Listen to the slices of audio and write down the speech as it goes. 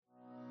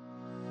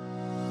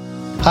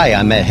Hi,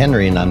 I'm Matt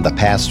Henry, and I'm the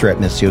pastor at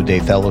Missio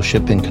Dei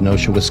Fellowship in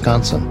Kenosha,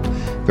 Wisconsin.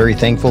 Very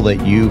thankful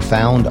that you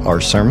found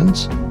our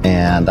sermons,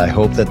 and I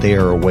hope that they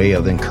are a way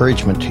of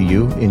encouragement to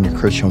you in your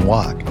Christian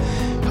walk.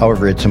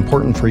 However, it's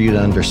important for you to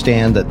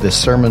understand that this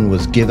sermon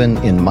was given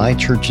in my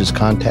church's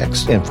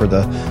context and for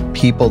the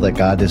people that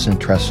God has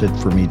entrusted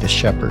for me to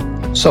shepherd.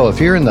 So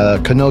if you're in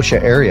the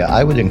Kenosha area,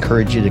 I would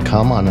encourage you to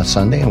come on a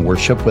Sunday and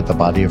worship with the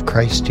body of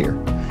Christ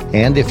here.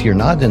 And if you're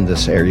not in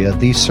this area,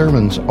 these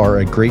sermons are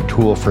a great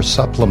tool for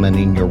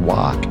supplementing your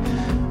walk,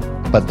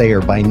 but they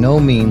are by no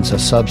means a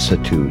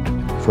substitute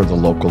for the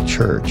local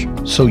church.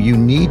 So you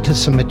need to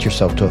submit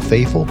yourself to a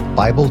faithful,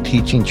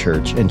 Bible-teaching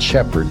church and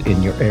shepherd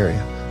in your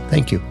area.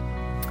 Thank you.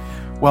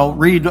 Well,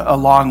 read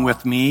along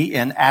with me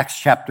in Acts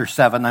chapter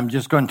 7. I'm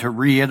just going to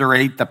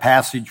reiterate the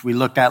passage we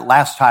looked at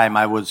last time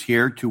I was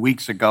here 2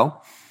 weeks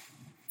ago.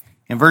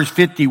 In verse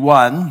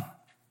 51,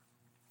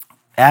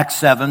 Acts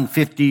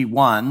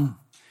 7:51,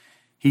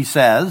 he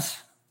says,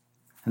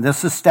 and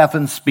this is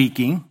Stephen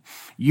speaking,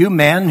 "You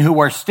men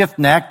who are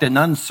stiff-necked and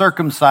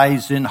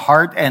uncircumcised in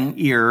heart and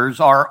ears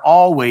are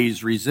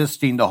always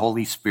resisting the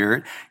Holy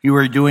Spirit. You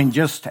are doing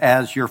just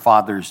as your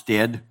fathers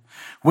did.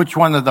 Which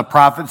one of the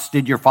prophets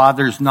did your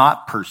fathers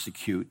not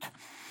persecute?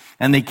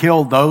 And they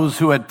killed those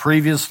who had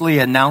previously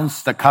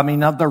announced the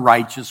coming of the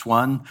righteous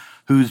one,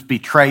 whose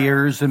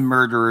betrayers and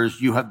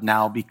murderers you have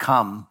now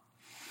become.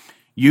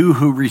 You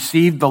who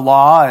received the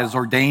law as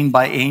ordained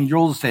by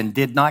angels and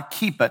did not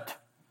keep it."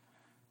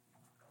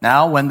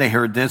 Now, when they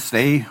heard this,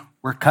 they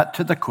were cut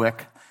to the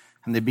quick,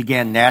 and they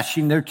began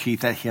gnashing their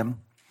teeth at him.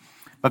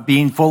 But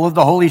being full of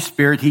the Holy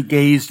Spirit, he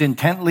gazed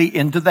intently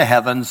into the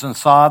heavens and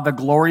saw the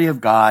glory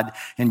of God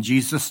and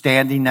Jesus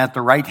standing at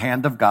the right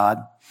hand of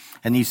God.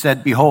 And he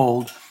said,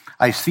 "Behold,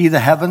 I see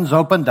the heavens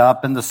opened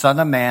up and the Son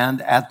of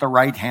Man at the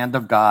right hand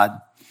of God."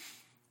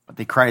 But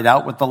they cried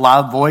out with a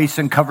loud voice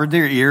and covered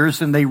their ears,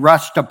 and they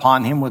rushed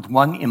upon him with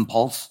one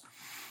impulse.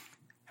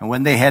 And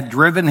when they had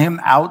driven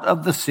him out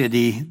of the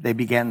city, they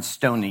began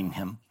stoning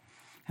him.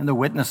 And the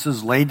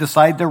witnesses laid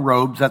aside their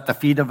robes at the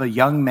feet of a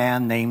young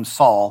man named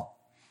Saul.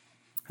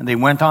 And they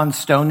went on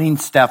stoning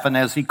Stephen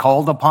as he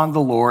called upon the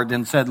Lord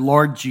and said,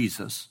 "Lord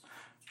Jesus,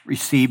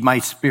 receive my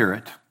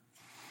spirit."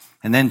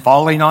 And then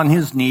falling on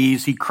his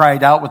knees, he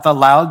cried out with a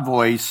loud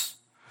voice,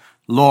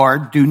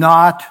 "Lord, do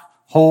not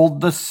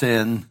hold the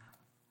sin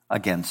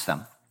against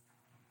them."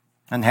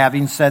 And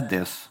having said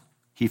this,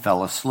 he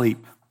fell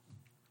asleep.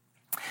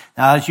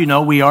 Now, as you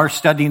know, we are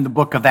studying the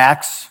book of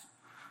Acts,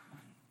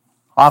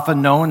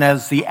 often known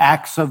as the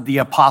Acts of the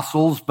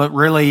Apostles, but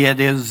really it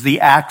is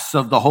the Acts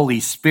of the Holy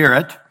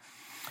Spirit.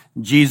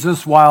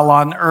 Jesus, while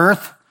on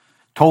earth,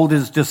 told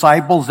his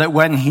disciples that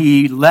when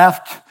he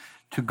left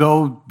to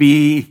go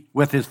be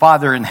with his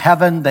Father in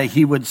heaven, that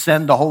he would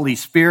send the Holy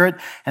Spirit,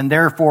 and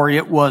therefore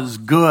it was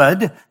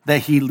good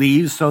that he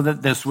leaves so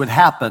that this would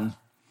happen.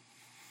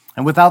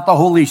 And without the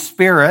Holy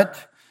Spirit,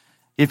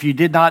 if you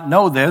did not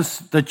know this,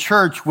 the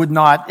church would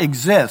not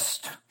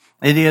exist.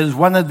 It is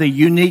one of the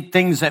unique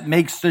things that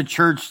makes the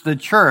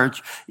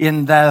church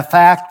in the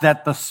fact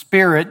that the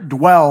Spirit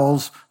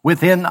dwells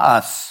within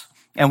us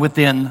and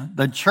within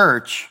the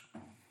church.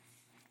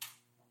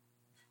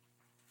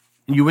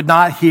 You would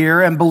not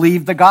hear and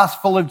believe the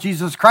gospel of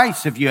Jesus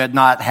Christ if you had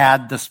not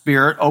had the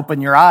Spirit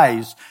open your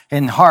eyes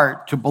and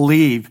heart to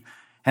believe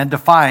and to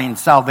find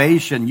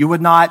salvation. You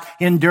would not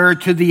endure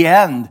to the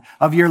end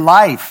of your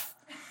life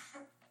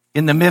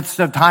in the midst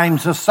of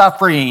times of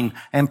suffering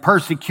and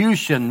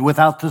persecution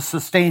without the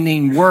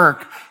sustaining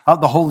work of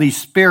the Holy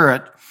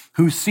Spirit,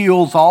 who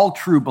seals all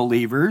true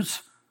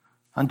believers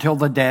until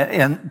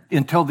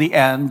the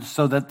end,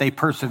 so that they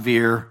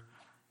persevere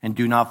and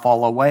do not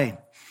fall away.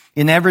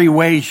 In every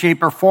way,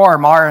 shape, or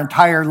form, our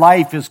entire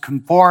life is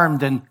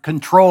conformed and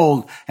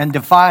controlled and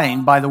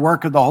defined by the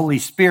work of the Holy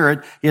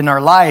Spirit in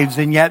our lives,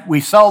 and yet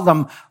we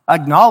seldom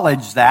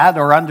acknowledge that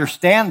or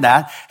understand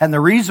that. And the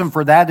reason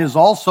for that is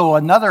also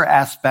another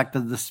aspect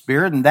of the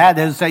Spirit, and that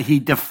is that he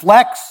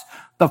deflects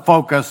the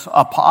focus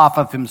off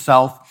of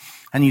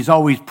himself, and he's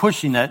always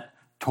pushing it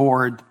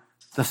toward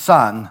the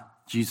Son,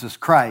 Jesus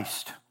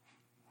Christ.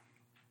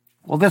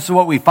 Well, this is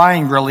what we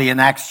find really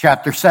in Acts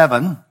chapter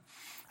 7.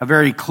 A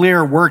very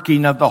clear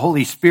working of the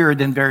Holy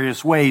Spirit in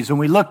various ways. And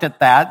we looked at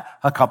that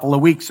a couple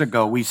of weeks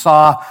ago. We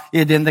saw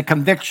it in the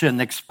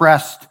conviction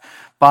expressed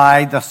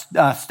by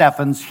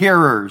Stephen's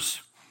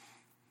hearers.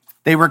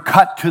 They were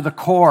cut to the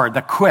core,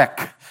 the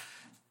quick.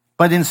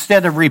 But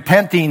instead of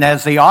repenting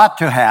as they ought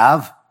to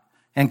have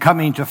and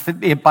coming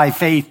by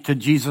faith to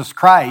Jesus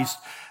Christ,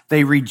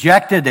 they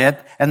rejected it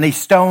and they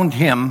stoned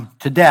him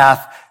to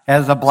death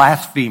as a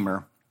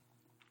blasphemer.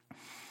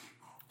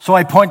 So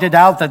I pointed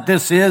out that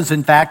this is,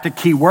 in fact, a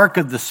key work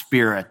of the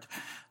Spirit.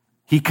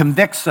 He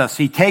convicts us.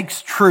 He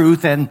takes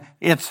truth, and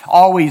it's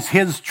always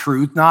his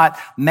truth, not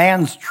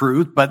man's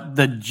truth, but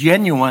the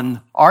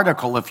genuine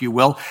article, if you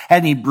will,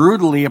 and he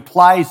brutally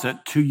applies it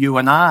to you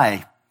and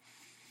I.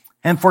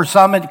 And for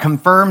some, it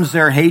confirms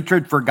their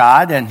hatred for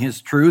God and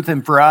his truth,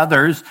 and for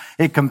others,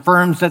 it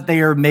confirms that they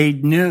are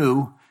made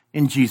new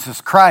in Jesus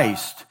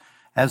Christ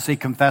as they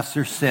confess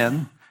their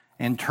sin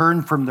and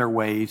turn from their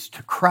ways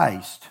to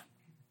Christ.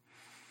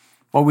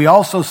 But we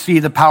also see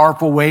the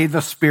powerful way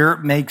the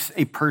Spirit makes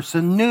a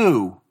person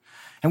new.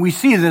 And we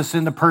see this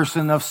in the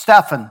person of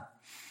Stephen.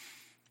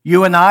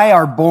 You and I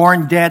are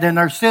born dead in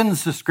our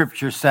sins, the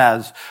Scripture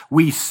says.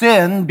 We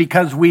sin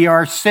because we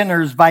are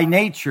sinners by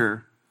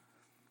nature.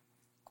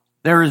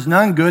 There is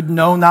none good,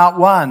 no, not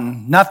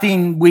one.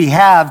 Nothing we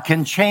have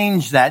can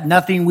change that.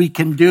 Nothing we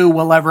can do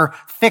will ever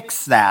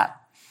fix that.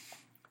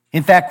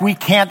 In fact, we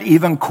can't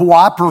even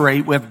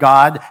cooperate with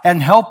God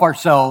and help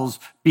ourselves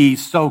be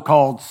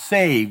so-called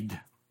saved.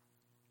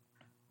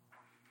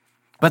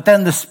 But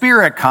then the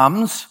Spirit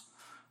comes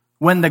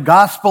when the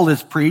gospel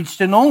is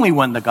preached, and only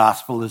when the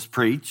gospel is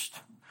preached,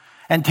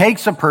 and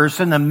takes a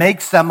person and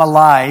makes them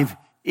alive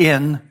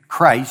in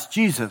Christ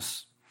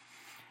Jesus.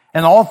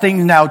 And all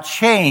things now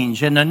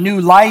change, and a new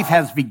life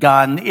has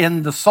begun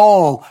in the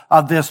soul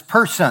of this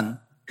person.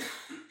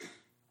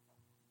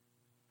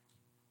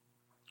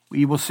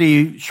 We will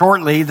see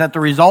shortly that the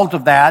result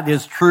of that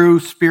is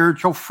true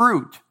spiritual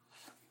fruit.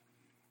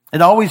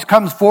 It always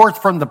comes forth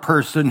from the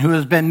person who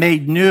has been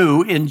made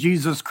new in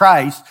Jesus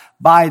Christ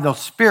by the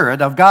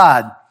Spirit of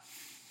God.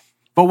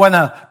 But when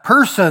a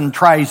person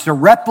tries to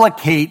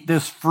replicate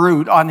this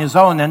fruit on his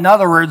own, in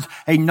other words,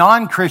 a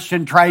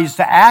non-Christian tries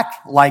to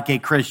act like a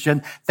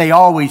Christian, they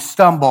always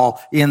stumble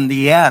in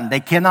the end.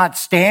 They cannot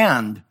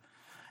stand.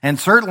 And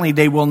certainly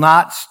they will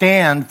not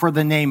stand for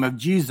the name of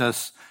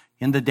Jesus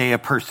in the day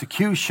of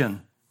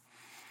persecution.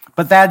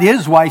 But that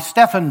is why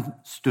Stephen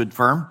stood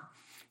firm.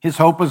 His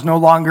hope was no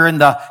longer in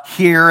the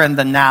here and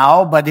the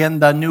now, but in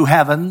the new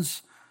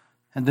heavens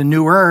and the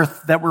new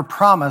earth that were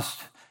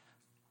promised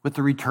with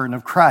the return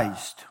of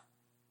Christ.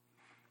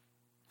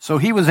 So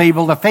he was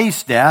able to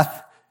face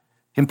death,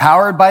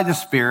 empowered by the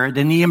Spirit,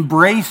 and he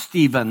embraced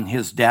even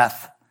his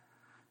death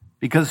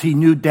because he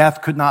knew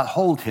death could not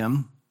hold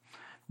him,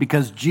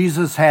 because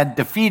Jesus had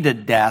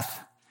defeated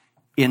death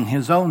in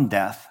his own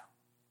death.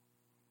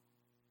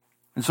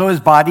 And so his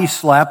body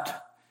slept.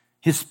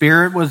 His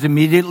spirit was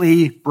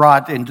immediately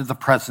brought into the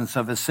presence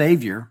of his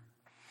Savior.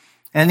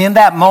 And in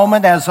that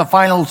moment, as the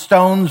final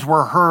stones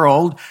were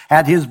hurled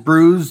at his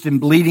bruised and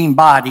bleeding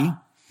body,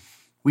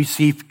 we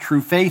see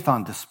true faith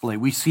on display.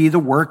 We see the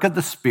work of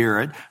the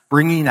Spirit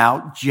bringing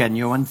out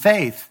genuine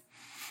faith.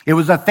 It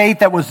was a faith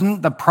that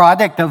wasn't the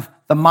product of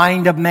the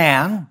mind of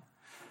man,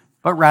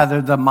 but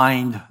rather the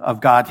mind of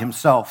God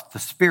himself, the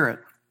Spirit.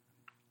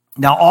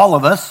 Now, all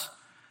of us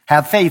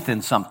have faith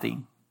in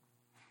something.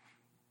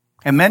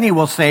 And many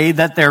will say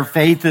that their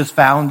faith is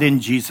found in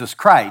Jesus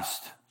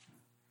Christ.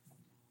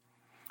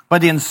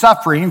 But in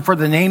suffering for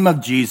the name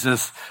of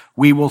Jesus,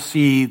 we will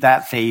see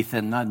that faith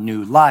in a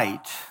new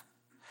light.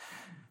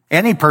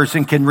 Any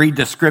person can read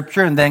the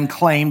Scripture and then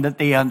claim that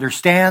they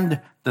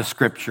understand the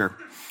Scripture.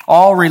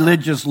 All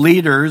religious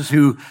leaders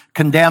who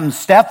condemned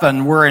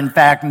Stephen were in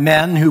fact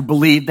men who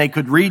believed they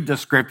could read the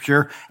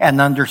Scripture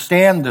and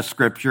understand the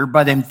Scripture,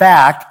 but in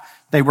fact,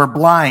 they were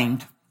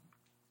blind.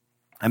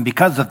 And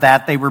because of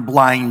that, they were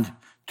blind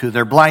to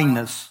their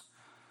blindness.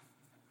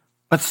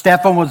 But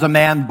Stephen was a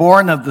man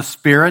born of the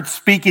Spirit,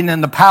 speaking in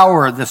the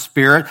power of the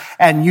Spirit,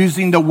 and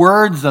using the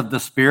words of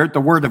the Spirit,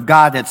 the Word of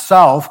God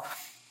itself.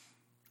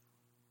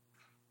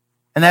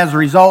 And as a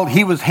result,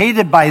 he was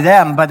hated by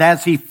them, but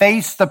as he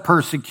faced the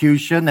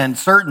persecution and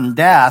certain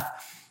death,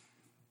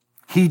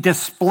 he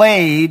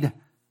displayed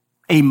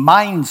a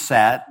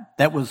mindset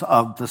that was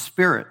of the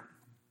Spirit.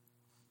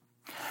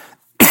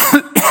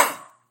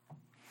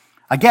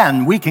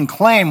 Again, we can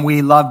claim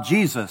we love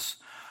Jesus,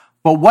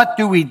 but what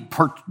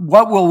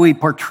will we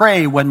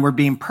portray when we're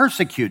being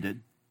persecuted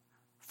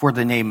for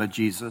the name of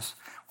Jesus?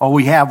 Well,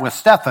 we have with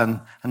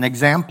Stephen an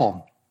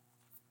example.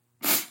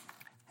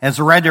 As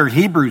the writer of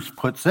Hebrews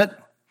puts it,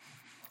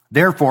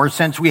 therefore,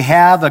 since we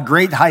have a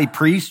great high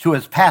priest who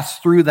has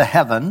passed through the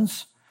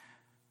heavens,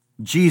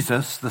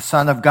 Jesus, the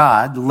Son of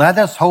God, let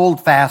us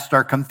hold fast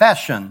our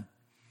confession.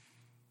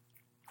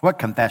 What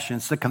confession?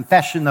 It's the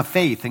confession of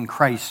faith in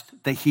Christ,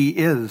 that he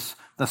is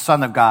the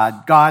Son of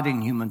God, God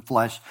in human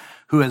flesh,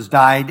 who has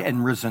died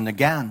and risen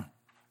again.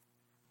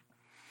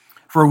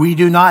 For we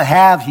do not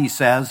have, he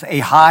says, a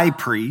high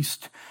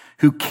priest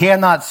who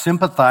cannot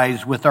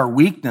sympathize with our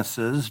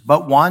weaknesses,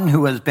 but one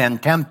who has been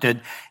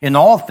tempted in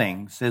all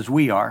things as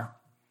we are,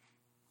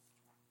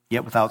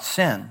 yet without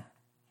sin.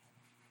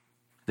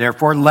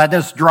 Therefore, let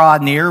us draw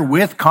near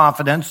with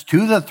confidence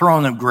to the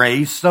throne of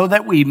grace so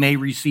that we may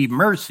receive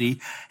mercy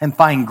and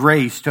find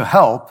grace to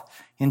help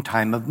in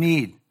time of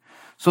need.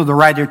 So the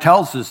writer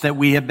tells us that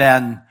we have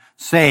been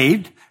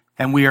saved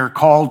and we are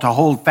called to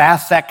hold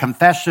fast that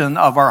confession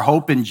of our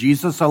hope in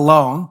Jesus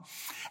alone.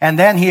 And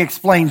then he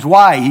explains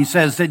why. He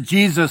says that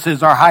Jesus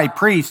is our high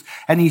priest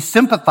and he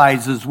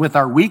sympathizes with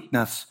our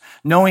weakness,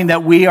 knowing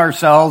that we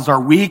ourselves are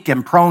weak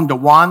and prone to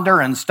wander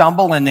and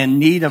stumble and in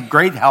need of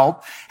great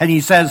help. And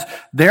he says,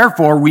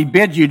 therefore, we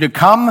bid you to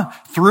come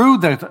through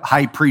the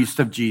high priest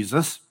of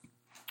Jesus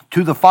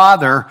to the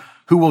Father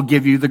who will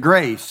give you the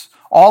grace.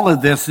 All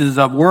of this is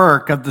a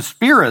work of the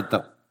Spirit,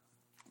 though.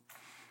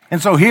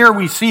 And so here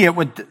we see it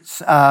with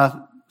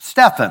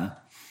Stephen.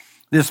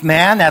 This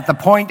man, at the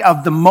point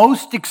of the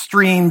most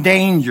extreme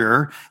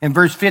danger, in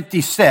verse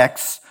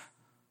 56,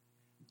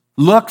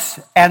 looks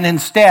and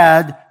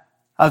instead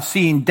of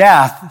seeing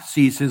death,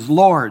 sees his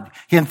Lord.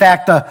 In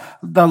fact,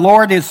 the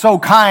Lord is so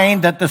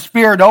kind that the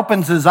Spirit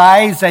opens his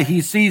eyes, that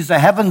he sees the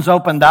heavens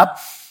opened up,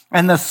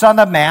 and the Son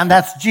of Man,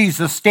 that's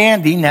Jesus,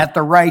 standing at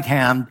the right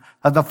hand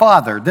of the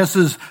Father. This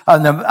is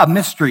a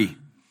mystery.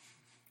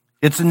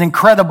 It's an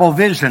incredible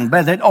vision,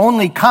 but it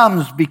only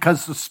comes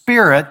because the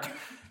Spirit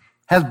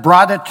has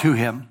brought it to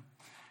him.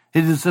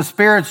 It is the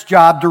Spirit's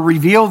job to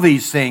reveal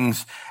these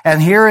things.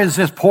 And here is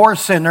this poor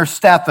sinner,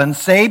 Stephen,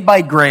 saved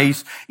by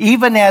grace,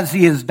 even as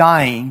he is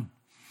dying.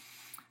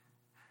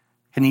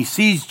 And he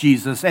sees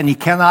Jesus, and he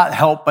cannot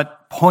help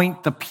but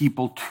point the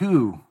people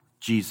to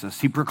Jesus.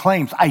 He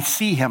proclaims, I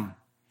see him.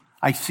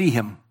 I see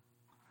him.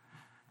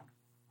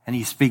 And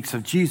he speaks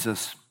of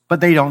Jesus.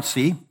 But they don't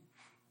see.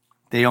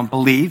 They don't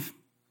believe.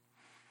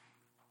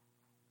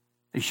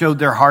 They showed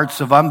their hearts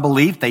of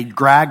unbelief. They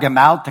drag him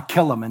out to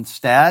kill him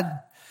instead.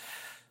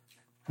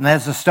 And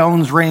as the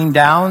stones rain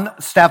down,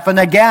 Stephen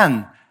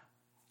again,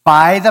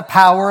 by the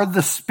power of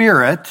the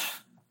Spirit,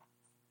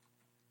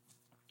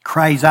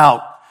 cries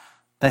out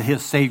that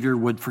his Savior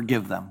would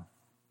forgive them.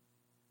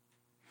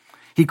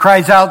 He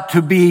cries out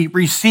to be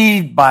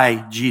received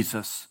by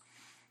Jesus.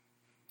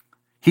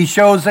 He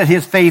shows that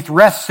his faith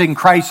rests in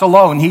Christ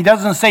alone. He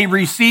doesn't say,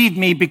 receive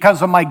me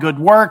because of my good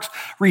works,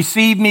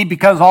 receive me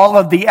because all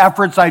of the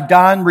efforts I've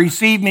done,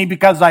 receive me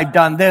because I've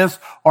done this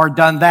or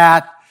done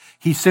that.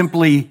 He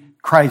simply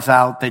cries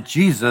out that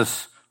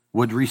Jesus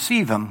would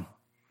receive him.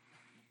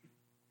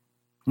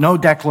 No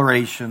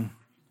declaration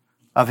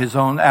of his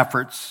own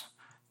efforts,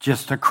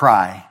 just a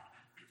cry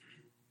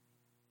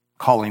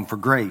calling for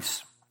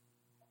grace.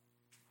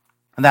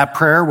 And that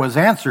prayer was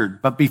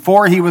answered. But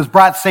before he was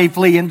brought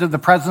safely into the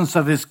presence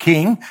of his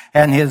king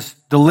and his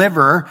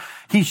deliverer,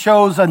 he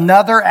shows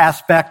another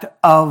aspect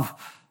of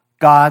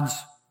God's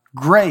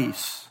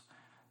grace.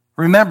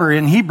 Remember,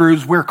 in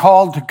Hebrews, we're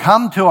called to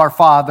come to our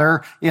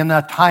Father in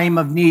a time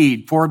of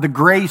need for the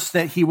grace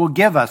that he will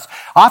give us.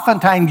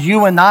 Oftentimes,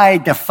 you and I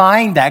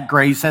define that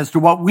grace as to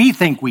what we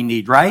think we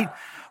need, right?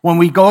 When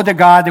we go to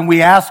God and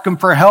we ask him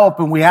for help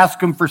and we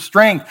ask him for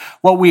strength,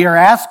 what we are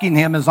asking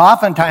him is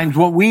oftentimes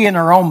what we in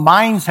our own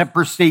minds have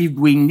perceived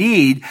we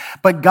need,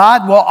 but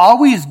God will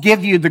always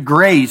give you the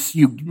grace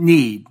you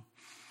need.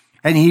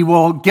 And he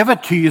will give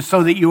it to you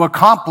so that you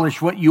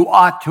accomplish what you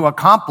ought to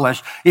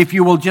accomplish if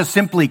you will just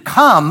simply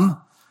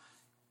come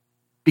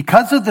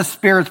because of the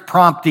Spirit's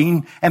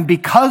prompting and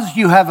because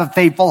you have a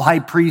faithful high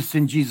priest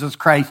in Jesus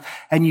Christ,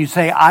 and you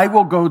say, I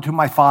will go to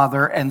my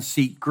Father and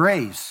seek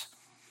grace.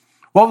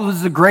 What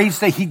was the grace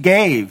that he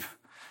gave?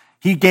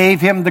 He gave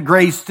him the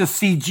grace to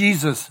see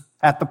Jesus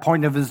at the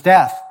point of his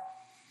death.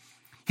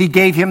 He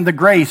gave him the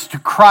grace to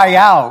cry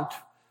out,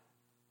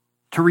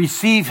 to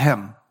receive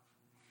him.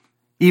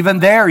 Even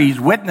there he's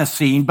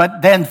witnessing,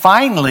 but then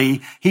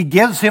finally he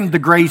gives him the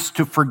grace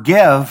to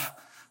forgive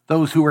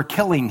those who are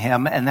killing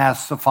him and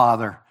asks the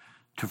Father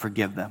to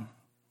forgive them.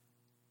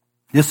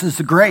 This is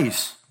the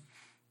grace.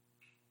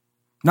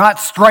 Not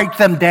strike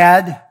them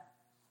dead.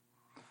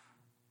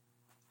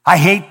 I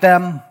hate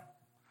them.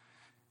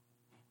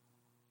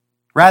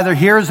 Rather,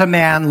 here's a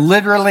man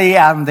literally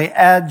on the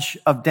edge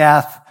of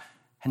death,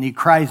 and he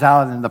cries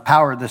out in the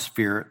power of the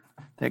Spirit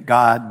that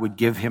God would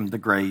give him the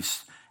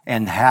grace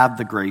and have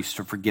the grace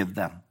to forgive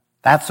them.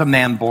 That's a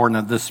man born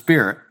of the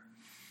Spirit.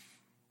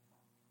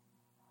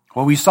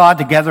 What we saw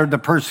together, the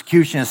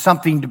persecution is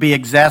something to be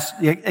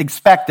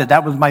expected.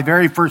 That was my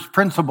very first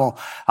principle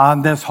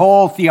on this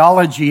whole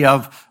theology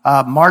of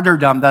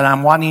martyrdom that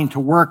I'm wanting to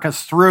work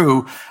us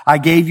through. I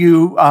gave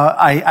you,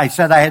 I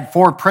said I had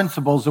 4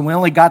 principles, and we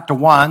only got to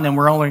 1, and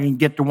we're only going to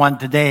get to 1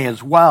 today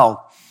as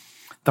well.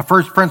 The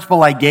first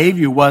principle I gave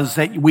you was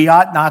that we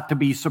ought not to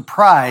be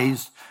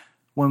surprised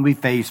when we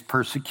face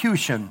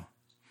persecution.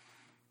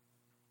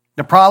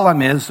 The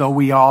problem is, though,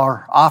 we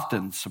are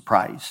often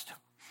surprised.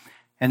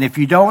 And if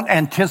you don't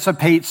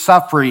anticipate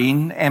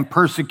suffering and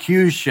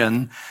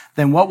persecution,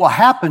 then what will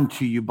happen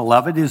to you,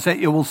 beloved, is that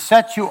it will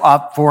set you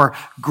up for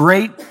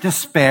great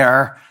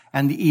despair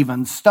and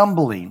even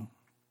stumbling.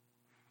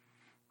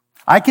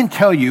 I can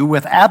tell you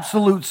with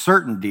absolute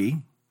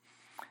certainty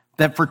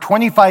that for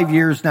 25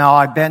 years now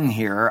I've been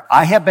here,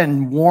 I have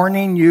been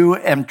warning you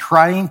and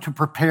trying to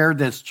prepare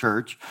this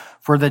church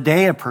for the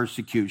day of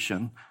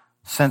persecution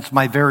since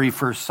my very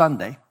first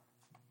Sunday.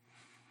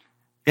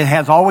 It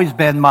has always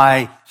been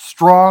my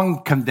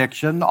strong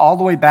conviction, all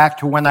the way back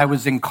to when I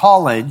was in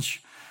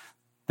college,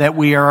 that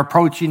we are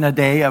approaching a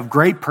day of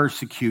great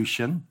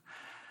persecution.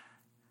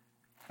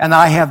 And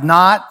I have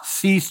not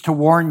ceased to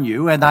warn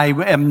you, and I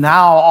am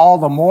now all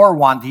the more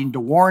wanting to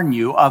warn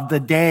you of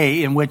the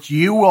day in which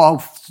you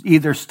will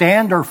either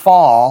stand or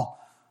fall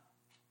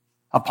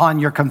upon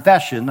your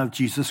confession of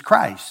Jesus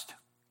Christ.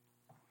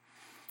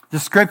 The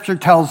scripture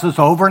tells us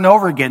over and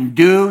over again,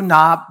 do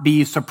not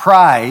be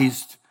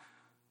surprised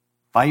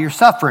by your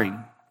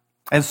suffering,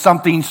 as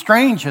something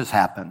strange has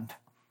happened,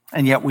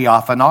 and yet we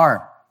often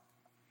are.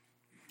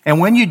 And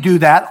when you do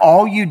that,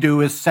 all you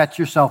do is set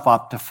yourself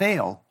up to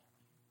fail.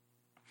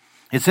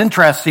 It's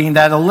interesting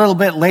that a little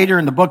bit later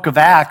in the book of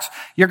Acts,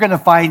 you're going to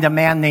find a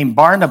man named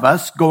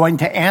Barnabas going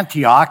to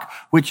Antioch,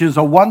 which is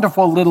a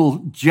wonderful little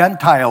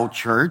Gentile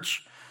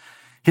church.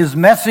 His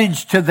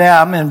message to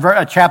them in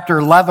chapter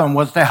 11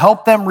 was to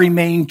help them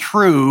remain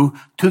true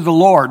to the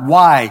Lord.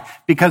 Why?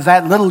 Because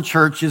that little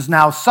church is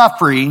now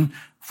suffering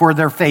for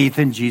their faith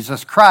in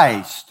Jesus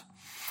Christ.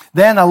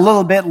 Then a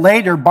little bit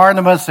later,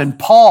 Barnabas and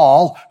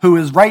Paul, who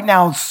is right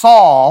now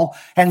Saul,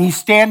 and he's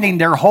standing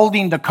there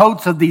holding the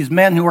coats of these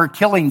men who are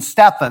killing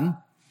Stephen.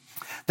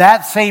 That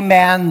same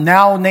man,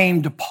 now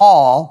named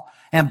Paul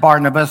and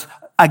Barnabas,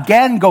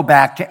 again go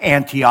back to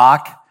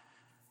Antioch.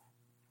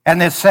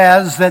 And it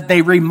says that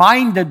they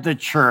reminded the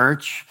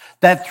church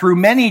that through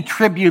many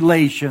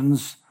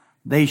tribulations,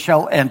 they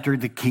shall enter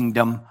the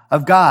kingdom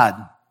of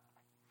God.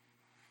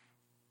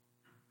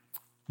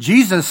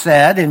 Jesus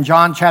said in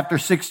John chapter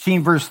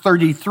 16, verse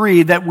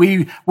 33, that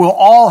we will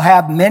all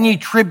have many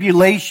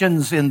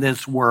tribulations in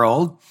this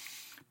world,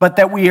 but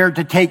that we are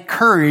to take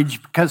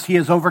courage because he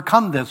has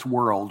overcome this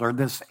world or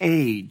this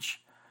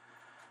age.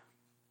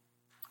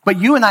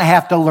 But you and I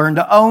have to learn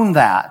to own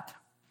that.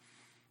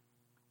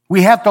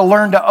 We have to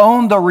learn to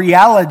own the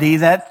reality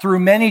that through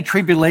many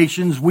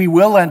tribulations, we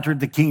will enter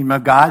the kingdom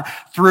of God,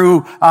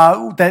 through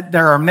that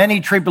there are many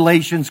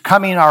tribulations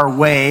coming our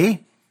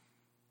way.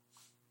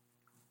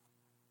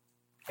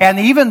 And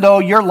even though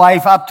your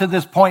life up to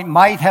this point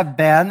might have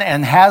been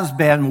and has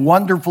been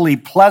wonderfully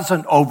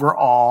pleasant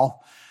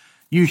overall,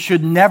 you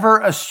should never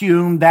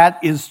assume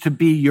that is to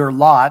be your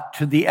lot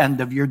to the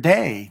end of your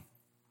day.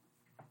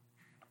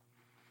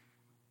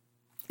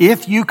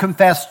 If you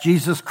confess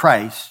Jesus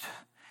Christ,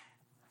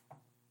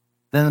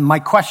 then my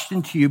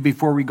question to you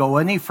before we go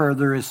any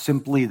further is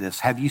simply this.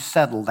 Have you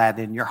settled that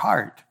in your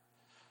heart?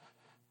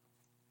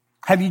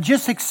 Have you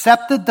just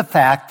accepted the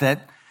fact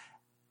that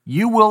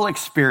you will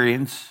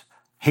experience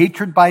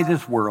hatred by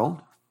this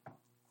world,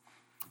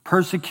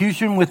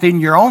 persecution within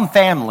your own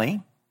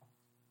family,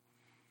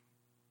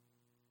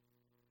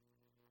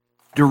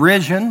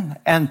 derision,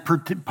 and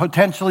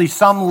potentially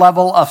some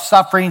level of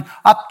suffering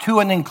up to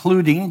and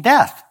including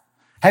death?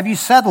 Have you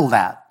settled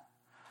that?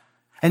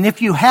 And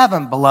if you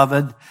haven't,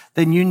 beloved,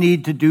 then you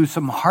need to do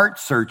some heart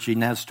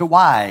searching as to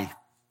why.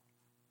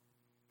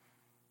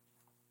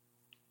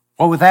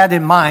 Well, with that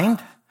in mind,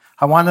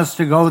 I want us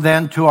to go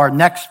then to our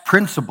next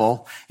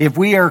principle. If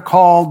we are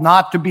called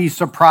not to be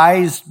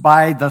surprised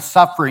by the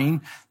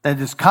suffering that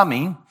is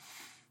coming,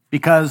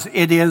 because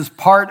it is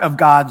part of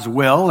God's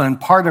will and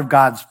part of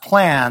God's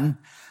plan,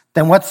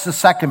 then what's the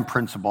second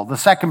principle? The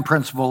second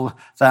principle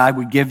that I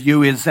would give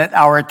you is that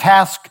our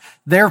task,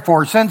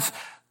 therefore, since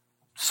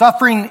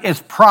suffering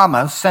is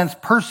promised, since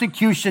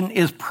persecution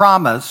is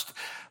promised,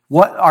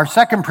 what our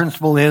second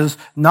principle is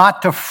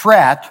not to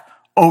fret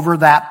over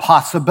that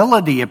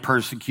possibility of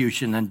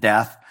persecution and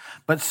death,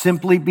 but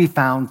simply be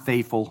found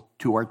faithful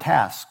to our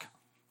task.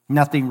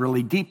 Nothing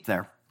really deep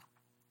there.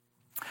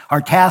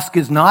 Our task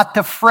is not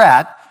to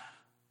fret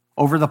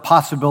over the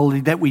possibility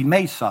that we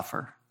may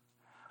suffer.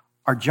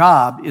 Our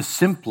job is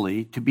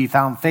simply to be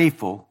found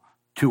faithful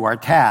to our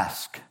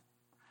task.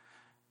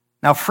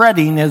 Now,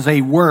 fretting is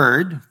a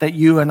word that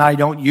you and I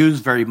don't use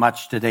very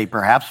much today,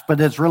 perhaps, but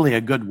it's really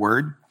a good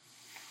word.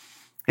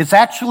 It's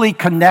actually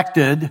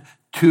connected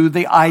to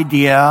the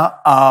idea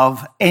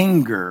of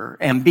anger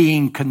and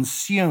being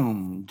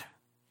consumed.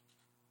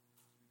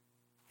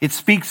 It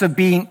speaks of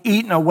being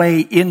eaten away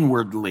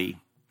inwardly.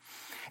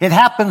 It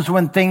happens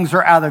when things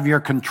are out of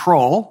your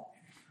control,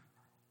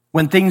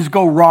 when things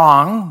go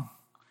wrong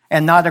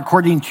and not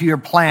according to your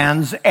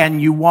plans,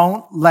 and you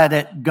won't let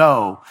it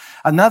go.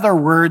 Another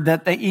word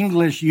that the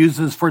English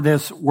uses for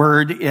this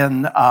word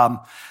in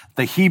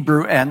the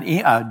Hebrew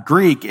and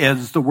Greek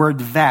is the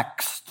word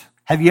vexed.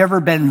 Have you ever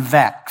been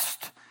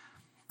vexed?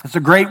 It's a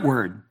great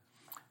word.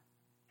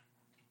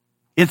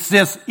 It's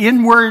this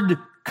inward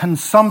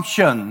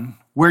consumption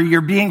where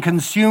you're being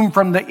consumed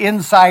from the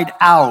inside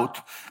out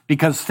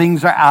because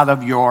things are out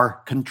of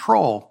your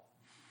control.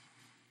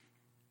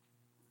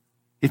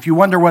 If you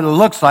wonder what it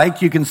looks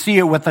like, you can see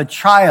it with a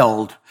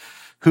child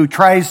who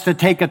tries to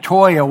take a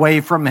toy away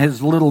from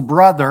his little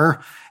brother,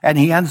 and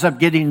he ends up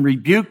getting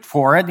rebuked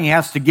for it, and he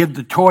has to give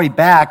the toy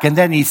back, and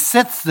then he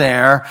sits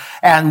there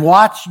and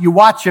you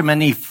watch him,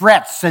 and he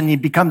frets, and he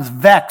becomes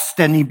vexed,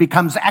 and he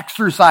becomes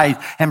exercised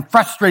and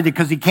frustrated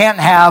because he can't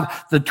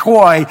have the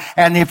toy,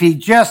 and if he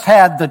just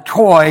had the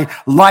toy,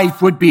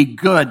 life would be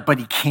good, but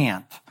he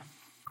can't.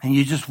 And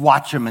you just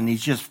watch him, and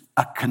he's just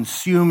a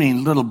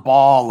consuming little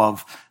ball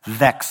of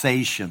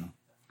vexation.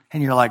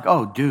 And you're like,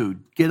 oh,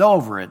 dude, get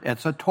over it.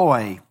 It's a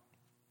toy.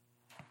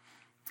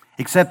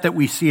 Except that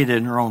we see it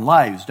in our own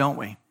lives, don't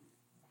we?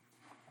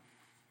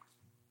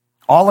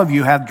 All of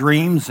you have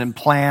dreams and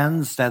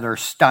plans that are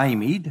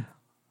stymied.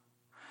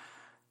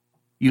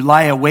 You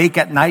lie awake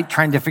at night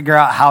trying to figure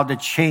out how to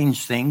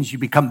change things. You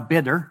become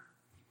bitter.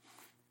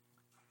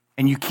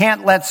 And you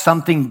can't let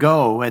something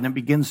go, and it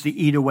begins to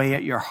eat away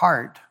at your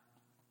heart.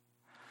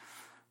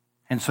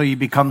 And so you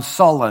become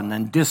sullen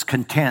and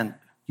discontent.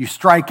 You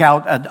strike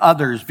out at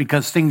others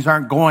because things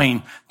aren't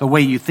going the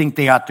way you think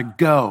they ought to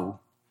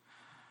go.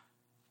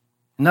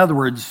 In other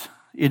words,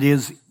 it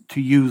is, to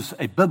use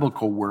a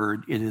biblical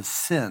word, it is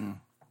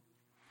sin.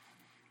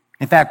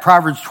 In fact,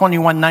 Proverbs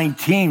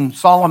 21:19,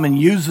 Solomon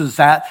uses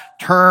that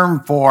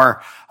term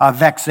for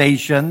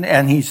vexation,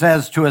 and he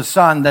says to his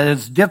son that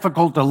it's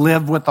difficult to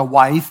live with a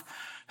wife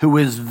who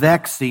is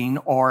vexing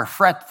or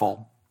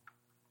fretful.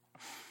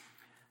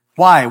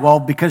 Why? Well,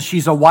 because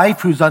she's a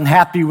wife who's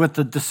unhappy with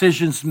the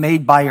decisions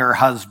made by her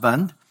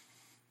husband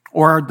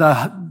or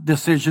the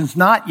decisions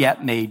not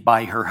yet made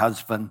by her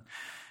husband.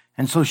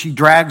 And so she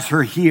drags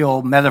her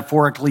heel,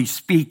 metaphorically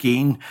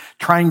speaking,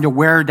 trying to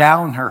wear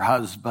down her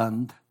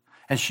husband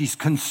as she's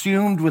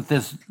consumed with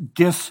this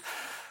distrust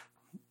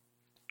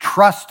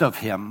of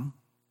him,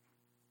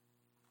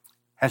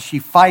 as she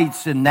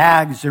fights and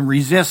nags and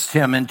resists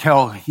him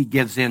until he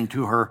gives in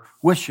to her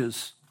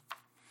wishes.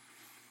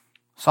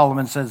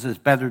 Solomon says it's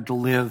better to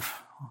live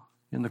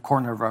in the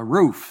corner of a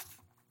roof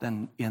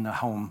than in a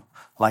home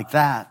like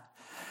that.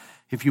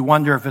 If you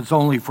wonder if it's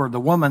only for the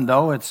woman,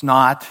 though, it's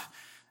not.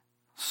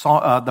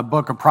 The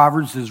book of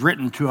Proverbs is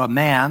written to a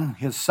man,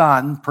 his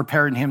son,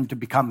 preparing him to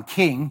become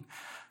king.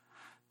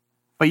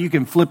 But you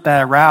can flip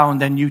that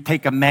around and you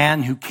take a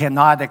man who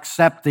cannot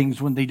accept things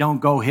when they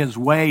don't go his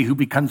way, who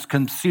becomes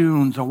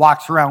consumed and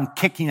walks around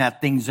kicking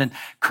at things and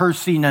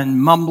cursing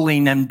and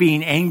mumbling and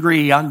being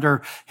angry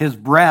under his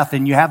breath.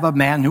 And you have a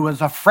man who is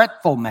a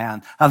fretful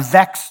man, a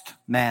vexed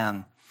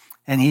man.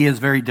 And he is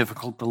very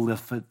difficult to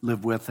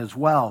live with as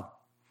well.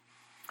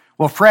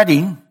 Well,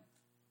 fretting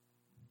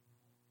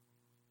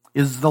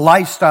is the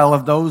lifestyle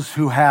of those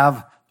who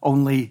have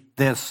only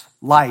this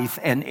life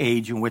and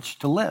age in which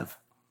to live.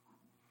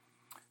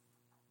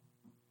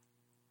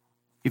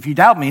 If you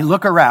doubt me,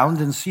 look around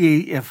and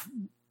see if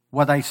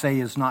what I say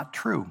is not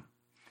true.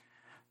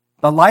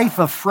 The life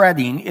of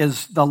fretting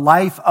is the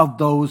life of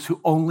those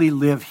who only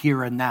live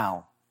here and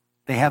now.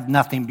 They have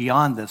nothing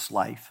beyond this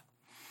life.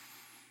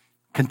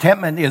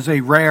 Contentment is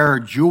a rare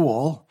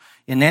jewel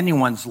in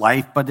anyone's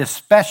life, but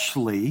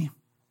especially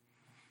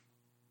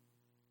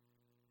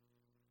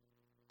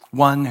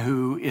one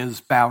who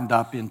is bound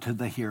up into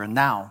the here and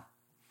now.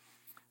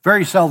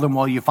 Very seldom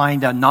will you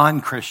find a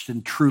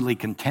non-Christian truly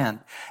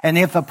content. And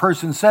if a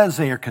person says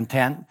they are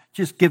content,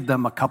 just give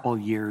them a couple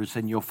of years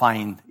and you'll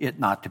find it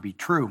not to be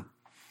true.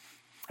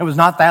 It was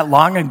not that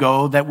long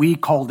ago that we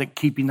called it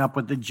keeping up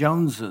with the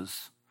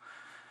Joneses.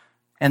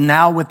 And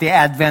now with the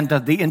advent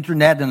of the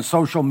internet and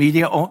social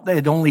media,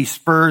 it only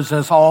spurs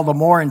us all the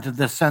more into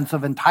this sense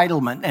of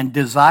entitlement and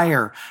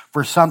desire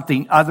for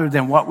something other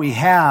than what we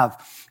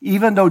have.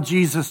 Even though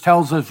Jesus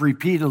tells us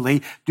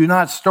repeatedly, do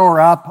not store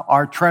up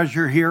our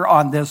treasure here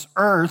on this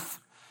earth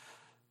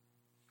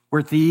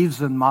where thieves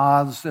and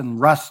moths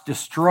and rust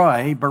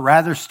destroy, but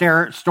rather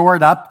store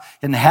it up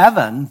in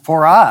heaven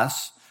for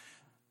us.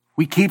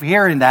 We keep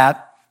hearing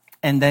that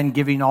and then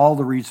giving all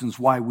the reasons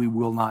why we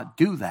will not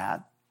do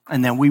that.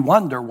 And then we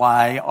wonder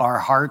why our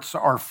hearts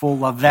are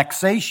full of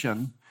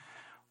vexation,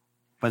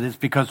 but it's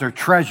because our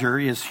treasure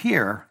is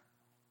here.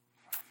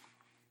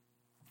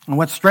 And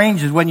what's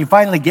strange is when you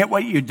finally get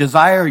what you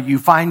desire, you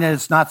find that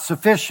it's not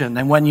sufficient.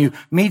 And when you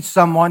meet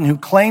someone who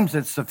claims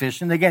it's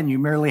sufficient, again, you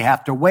merely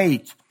have to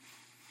wait.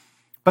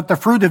 But the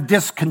fruit of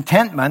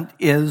discontentment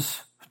is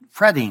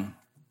fretting.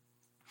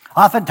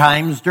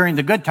 Oftentimes, during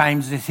the good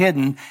times, it's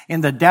hidden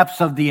in the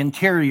depths of the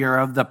interior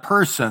of the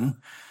person,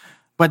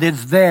 but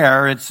it's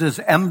there. It's this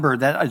ember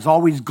that is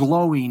always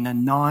glowing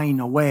and gnawing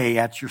away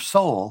at your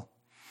soul.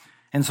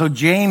 And so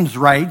James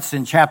writes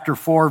in chapter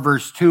 4,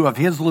 verse 2 of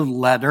his little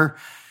letter,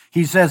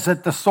 he says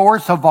that the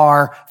source of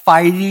our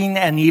fighting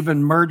and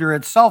even murder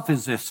itself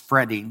is this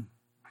fretting.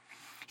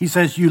 He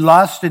says, you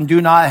lust and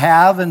do not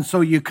have, and so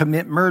you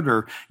commit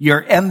murder.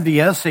 You're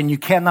envious and you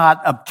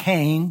cannot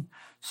obtain,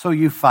 so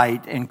you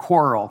fight and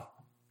quarrel.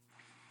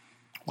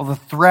 Well, the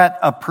threat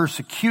of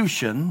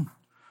persecution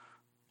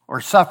or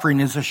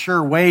suffering is a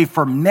sure way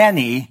for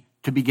many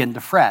to begin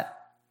to fret.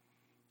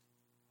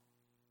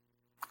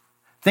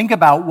 Think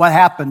about what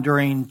happened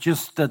during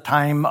just the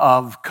time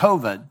of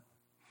COVID.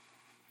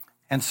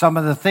 And some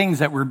of the things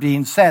that were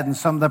being said and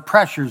some of the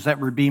pressures that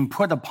were being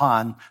put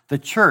upon the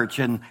church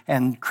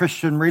and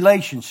Christian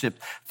relationships.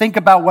 Think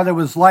about what it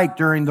was like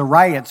during the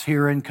riots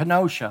here in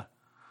Kenosha.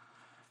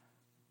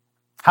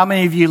 How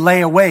many of you lay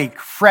awake,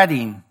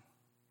 fretting,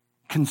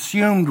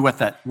 consumed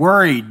with it,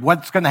 worried,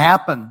 what's going to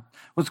happen?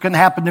 What's going to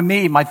happen to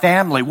me, my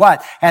family,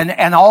 what?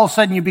 And all of a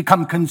sudden you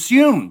become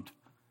consumed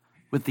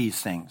with these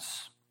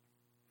things.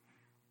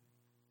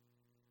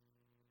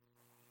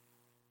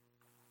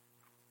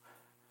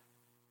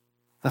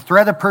 The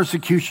threat of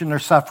persecution or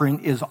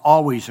suffering is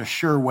always a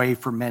sure way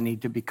for many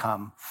to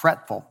become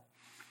fretful,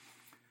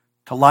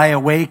 to lie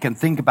awake and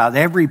think about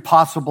every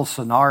possible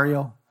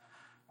scenario,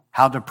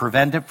 how to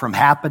prevent it from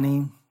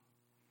happening.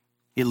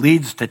 It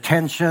leads to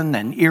tension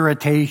and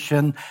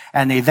irritation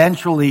and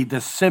eventually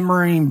the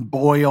simmering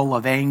boil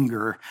of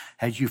anger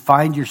as you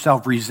find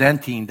yourself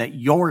resenting that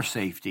your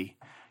safety,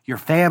 your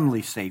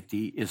family's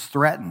safety is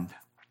threatened.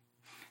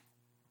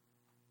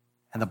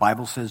 And the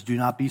Bible says, do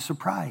not be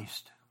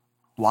surprised.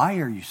 Why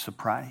are you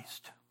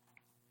surprised?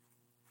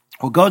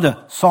 We'll go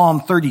to Psalm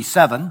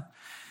 37.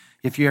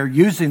 If you're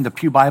using the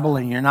Pew Bible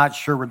and you're not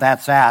sure where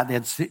that's at,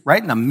 it's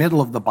right in the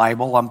middle of the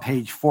Bible on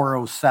page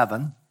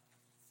 407.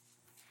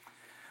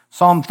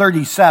 Psalm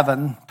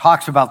 37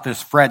 talks about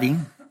this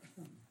fretting.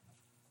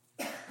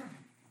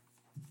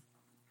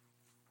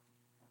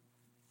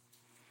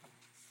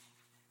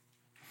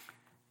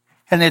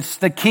 And it's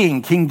the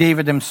king, King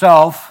David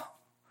himself,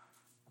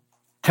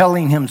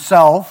 telling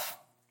himself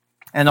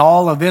and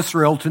all of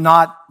Israel to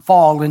not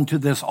fall into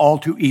this all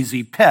too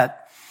easy pit.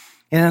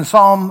 And in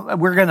Psalm,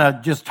 we're going to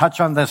just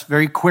touch on this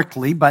very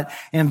quickly, but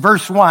in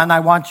verse 1,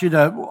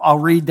 I'll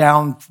read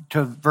down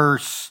to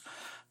verse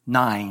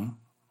 9.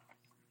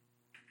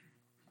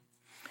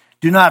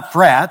 Do not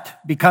fret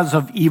because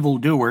of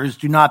evildoers.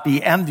 Do not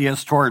be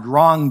envious toward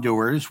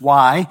wrongdoers.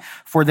 Why?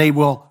 For they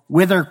will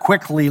wither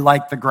quickly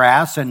like the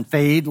grass and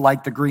fade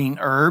like the green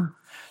herb.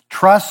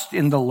 Trust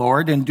in the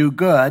Lord and do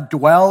good.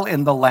 Dwell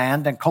in the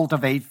land and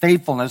cultivate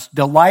faithfulness.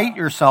 Delight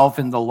yourself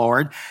in the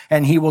Lord,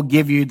 and he will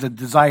give you the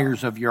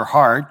desires of your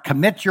heart.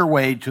 Commit your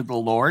way to the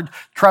Lord.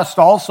 Trust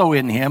also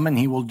in him, and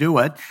he will do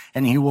it.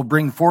 And he will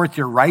bring forth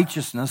your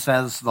righteousness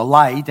as the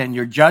light and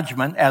your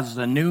judgment as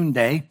the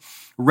noonday.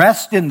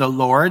 Rest in the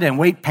Lord and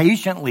wait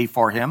patiently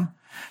for him.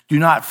 Do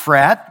not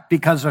fret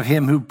because of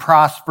him who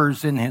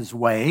prospers in his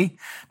way,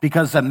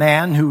 because the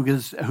man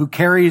who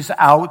carries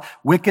out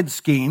wicked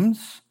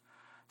schemes.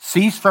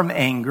 Cease from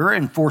anger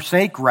and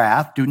forsake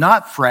wrath. Do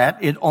not fret.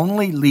 It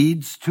only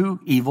leads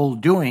to evil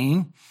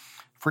doing,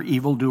 for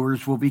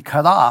evildoers will be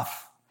cut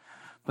off.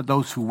 But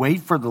those who wait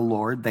for the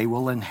Lord, they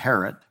will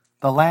inherit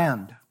the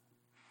land.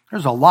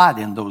 There's a lot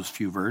in those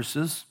few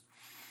verses.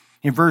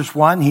 In verse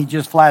 1, he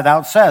just flat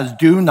out says,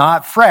 do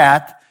not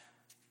fret.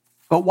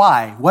 But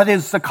why? What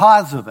is the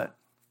cause of it?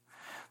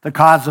 The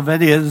cause of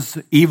it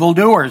is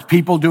evildoers,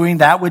 people doing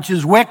that which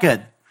is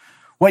wicked.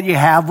 What you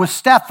have with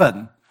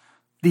Stephen.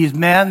 These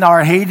men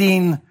are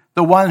hating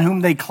the one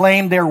whom they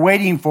claim they're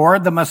waiting for,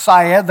 the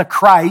Messiah, the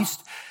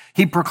Christ.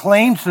 He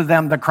proclaims to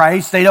them the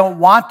Christ. They don't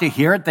want to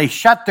hear it. They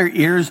shut their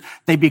ears.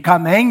 They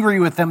become angry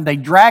with him. They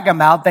drag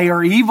him out. They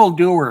are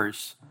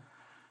evildoers.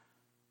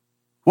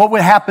 What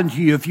would happen to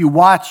you if you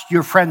watched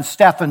your friend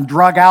Stephen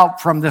drug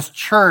out from this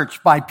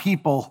church by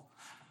people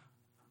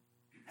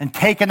and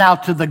taken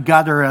out to the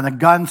gutter and a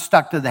gun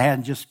stuck to the head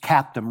and just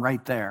capped him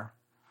right there?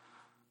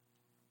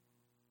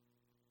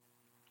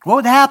 What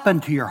would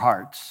happen to your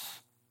hearts?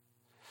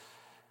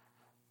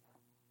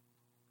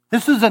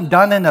 This wasn't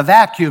done in a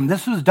vacuum.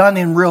 This was done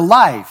in real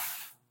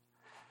life.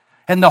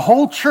 And the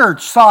whole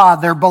church saw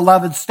their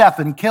beloved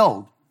Stephen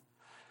killed.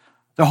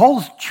 The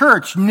whole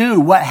church knew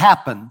what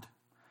happened.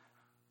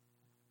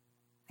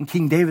 And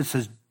King David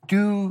says,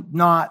 do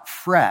not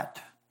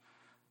fret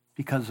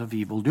because of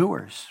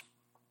evildoers.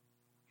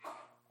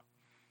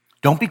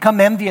 Don't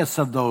become envious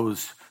of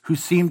those who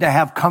seem to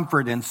have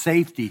comfort and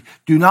safety.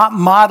 Do not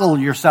model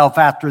yourself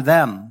after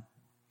them.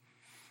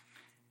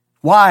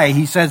 Why?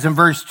 He says in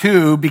verse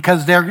 2,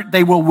 because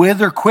they will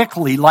wither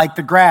quickly like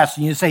the grass.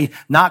 And you say,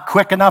 not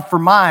quick enough for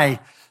my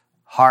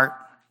heart.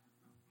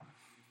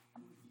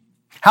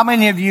 How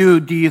many of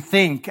you do you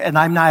think, and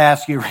I'm not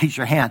asking you to raise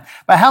your hand,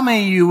 but how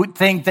many of you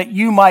think that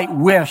you might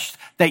wish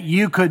that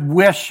you could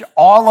wish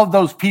all of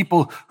those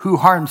people who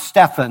harmed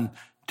Stephen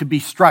to be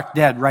struck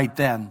dead right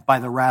then by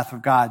the wrath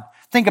of God?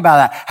 Think about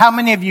that. How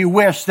many of you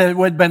wish that it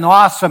would have been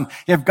awesome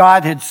if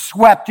God had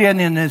swept in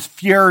his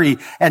fury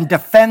and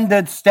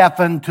defended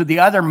Stephen to the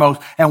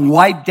uttermost and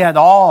wiped dead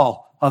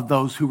all of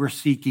those who were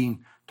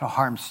seeking to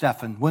harm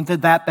Stephen?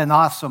 Wouldn't that have been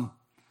awesome?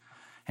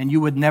 And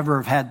you would never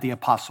have had the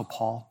Apostle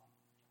Paul.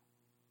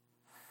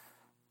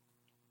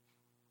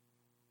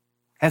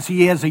 As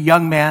he, as a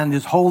young man,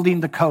 is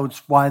holding the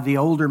coats while the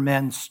older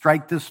men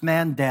strike this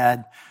man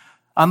dead,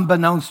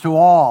 unbeknownst to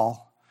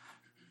all,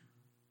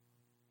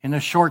 in a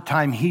short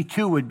time, he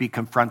too would be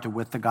confronted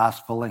with the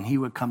gospel and he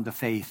would come to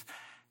faith.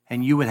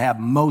 And you would have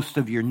most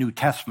of your New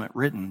Testament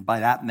written by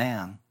that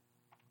man.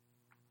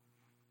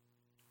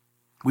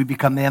 We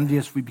become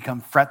envious, we become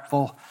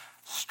fretful,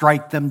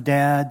 strike them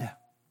dead.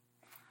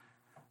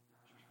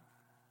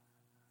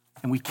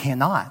 And we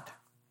cannot.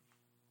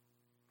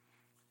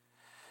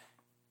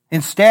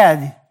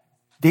 Instead,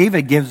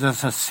 David gives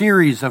us a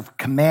series of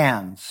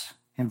commands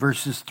in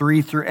verses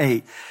 3 through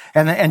 8.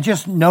 And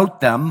just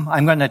note them.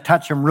 I'm going to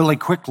touch them really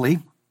quickly.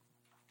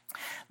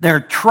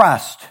 They're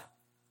trust,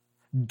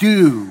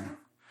 do,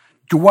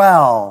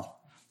 dwell,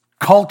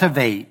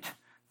 cultivate,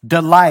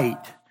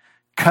 delight,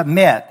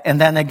 commit, and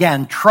then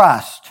again,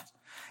 trust.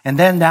 And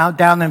then now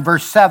down in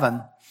verse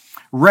 7,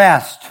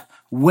 rest,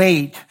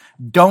 wait,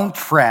 don't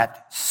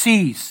fret,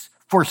 cease,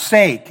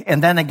 forsake,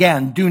 and then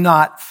again, do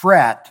not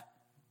fret.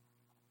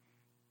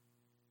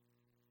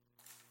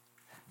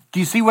 Do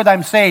you see what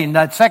I'm saying?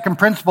 That second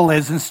principle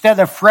is, instead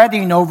of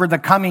fretting over the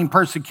coming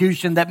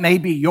persecution that may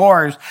be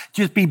yours,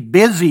 just be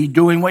busy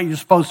doing what you're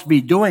supposed to be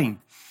doing.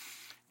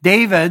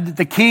 David,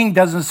 the king,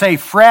 doesn't say,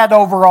 fret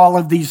over all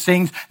of these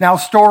things. Now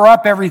store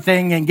up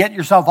everything and get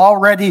yourself all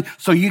ready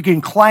so you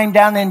can climb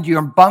down into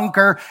your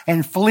bunker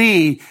and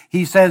flee.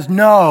 He says,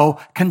 no,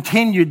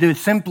 continue to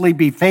simply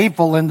be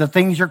faithful in the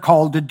things you're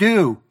called to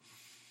do.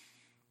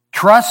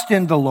 Trust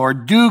in the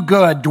Lord, do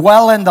good,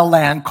 dwell in the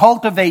land,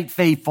 cultivate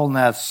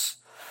faithfulness,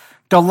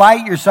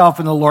 delight yourself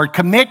in the Lord,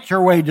 commit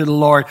your way to the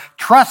Lord,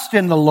 trust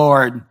in the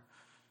Lord,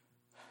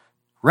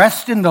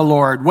 rest in the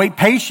Lord, wait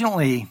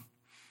patiently,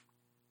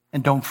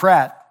 and don't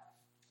fret.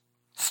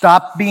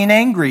 Stop being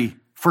angry,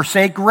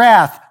 forsake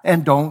wrath,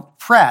 and don't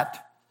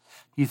fret.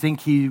 You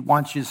think he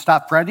wants you to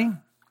stop fretting?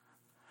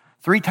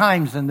 3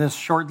 times in this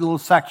short little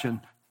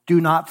section,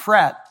 do not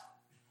fret.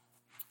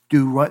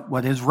 Do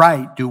what is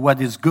right, do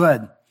what is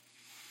good.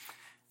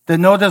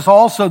 Then notice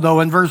also, though,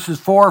 in verses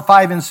 4,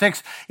 5, and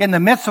 6, in the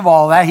midst of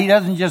all that, he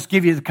doesn't just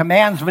give you the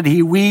commands, but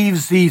he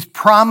weaves these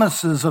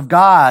promises of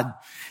God.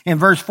 In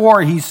verse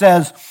 4, he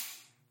says,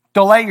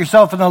 delight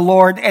yourself in the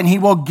Lord, and he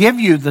will give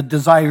you the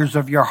desires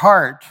of your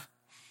heart.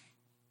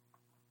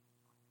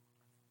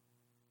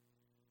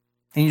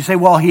 And you say,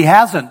 well, he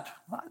hasn't.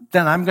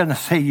 Then I'm going to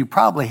say you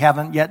probably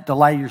haven't yet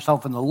delighted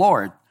yourself in the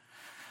Lord.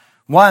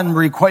 One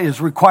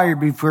is required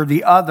before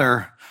the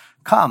other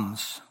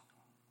comes.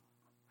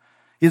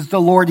 Is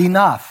the Lord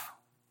enough?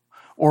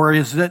 Or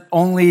is it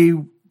only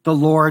the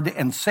Lord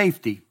and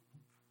safety?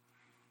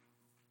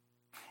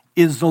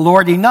 Is the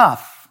Lord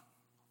enough?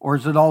 Or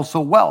is it also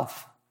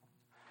wealth?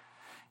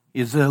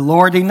 Is the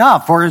Lord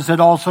enough? Or is it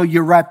also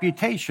your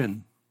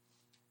reputation?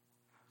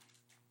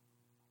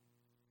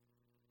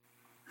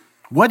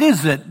 What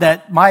is it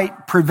that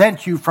might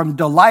prevent you from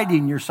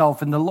delighting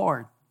yourself in the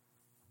Lord?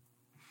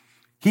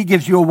 He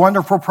gives you a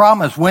wonderful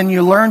promise. When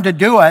you learn to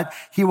do it,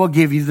 he will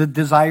give you the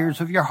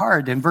desires of your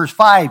heart. In verse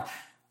 5,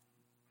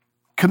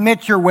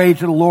 commit your way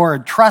to the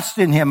Lord. Trust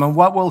in him. And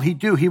what will he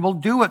do? He will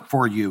do it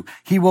for you.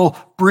 He will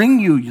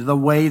bring you the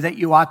way that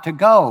you ought to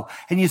go.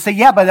 And you say,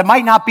 yeah, but it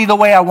might not be the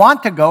way I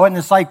want to go. And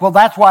it's like, well,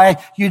 that's why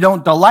you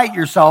don't delight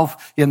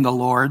yourself in the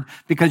Lord,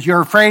 because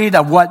you're afraid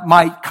of what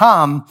might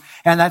come.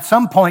 And at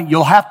some point,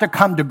 you'll have to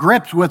come to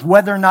grips with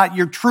whether or not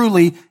you're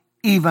truly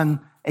even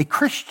a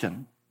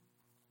Christian.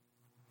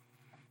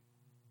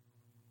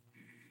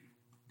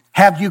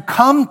 Have you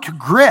come to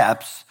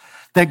grips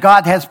that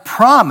God has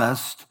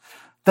promised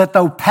that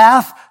the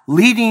path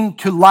leading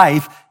to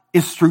life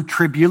is through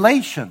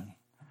tribulation?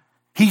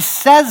 He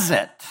says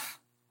it.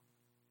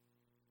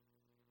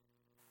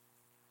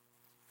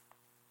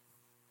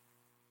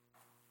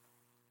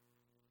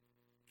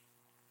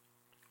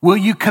 Will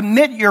you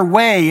commit your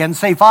way and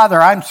say, Father,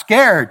 I'm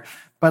scared,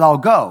 but I'll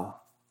go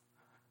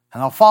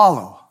and I'll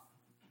follow.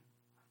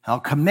 I'll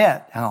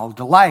commit and I'll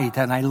delight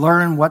and I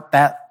learn what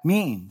that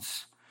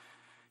means.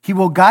 He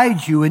will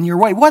guide you in your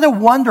way. What a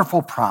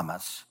wonderful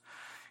promise.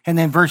 And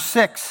then verse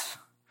 6,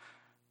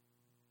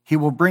 he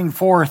will bring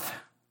forth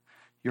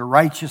your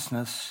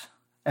righteousness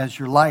as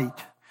your light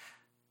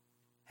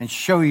and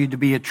show you to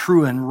be a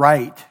true and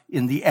right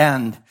in the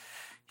end.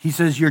 He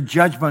says your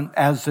judgment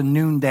as the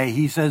noonday.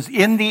 He says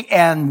in the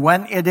end,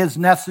 when it is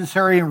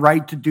necessary and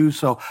right to do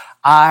so,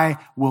 I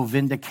will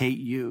vindicate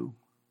you.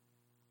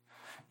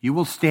 You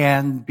will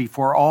stand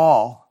before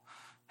all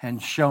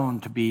and shown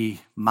to be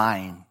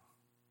mine.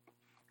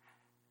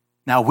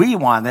 Now, we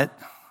want it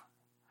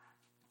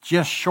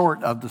just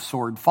short of the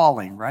sword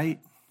falling, right?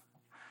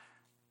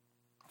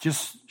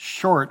 Just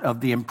short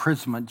of the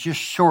imprisonment, just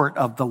short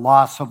of the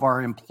loss of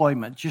our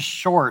employment, just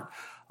short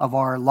of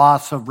our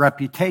loss of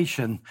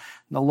reputation. And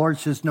the Lord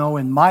says, no,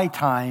 in my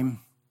time,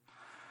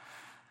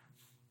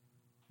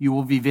 you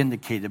will be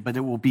vindicated, but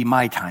it will be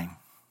my time.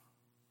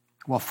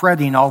 Well,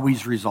 fretting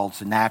always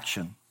results in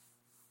action.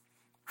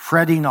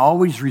 Fretting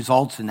always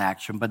results in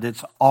action, but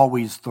it's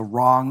always the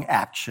wrong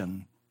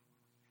action.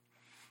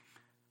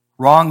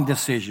 Wrong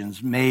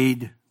decisions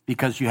made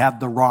because you have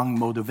the wrong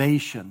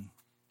motivation.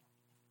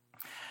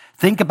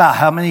 Think about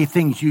how many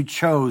things you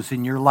chose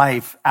in your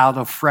life out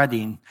of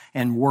fretting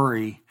and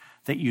worry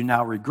that you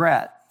now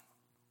regret.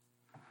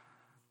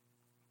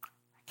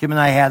 Kim and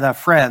I had a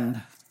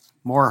friend,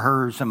 more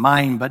hers than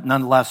mine, but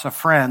nonetheless a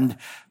friend,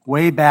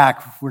 way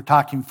back, we're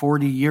talking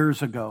 40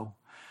 years ago,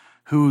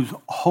 whose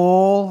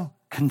whole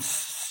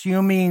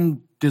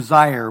consuming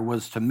desire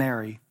was to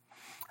marry.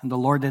 And the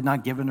Lord had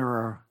not given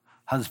her a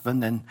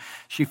husband, and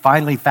she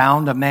finally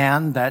found a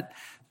man that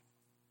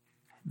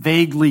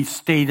vaguely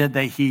stated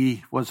that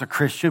he was a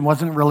Christian,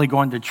 wasn't really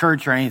going to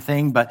church or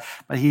anything, but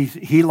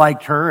he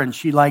liked her and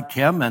she liked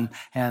him,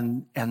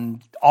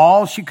 and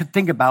all she could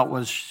think about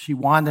was she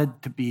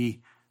wanted to be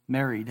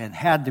married and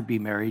had to be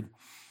married.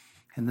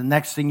 And the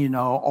next thing you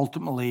know,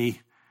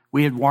 ultimately,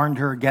 we had warned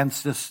her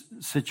against this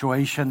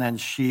situation, and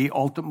she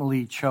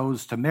ultimately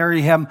chose to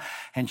marry him,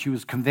 and she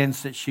was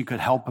convinced that she could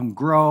help him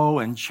grow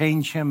and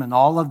change him and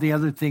all of the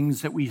other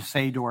things that we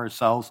say to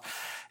ourselves.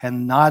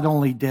 And not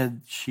only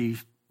did she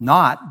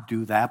not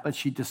do that, but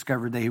she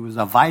discovered that he was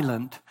a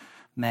violent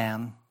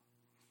man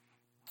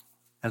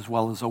as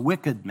well as a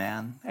wicked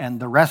man, and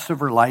the rest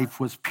of her life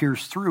was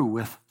pierced through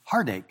with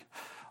heartache,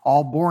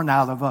 all born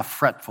out of a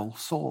fretful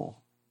soul.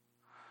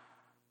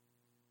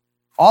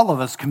 All of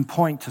us can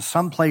point to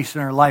some place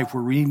in our life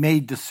where we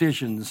made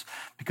decisions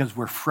because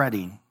we're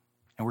fretting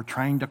and we're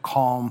trying to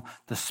calm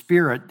the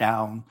spirit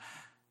down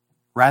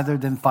rather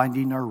than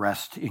finding our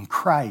rest in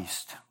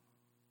Christ.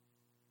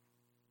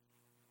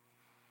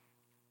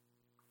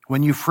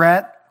 When you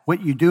fret,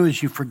 what you do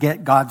is you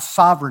forget God's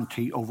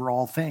sovereignty over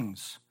all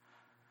things.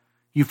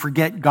 You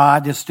forget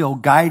God is still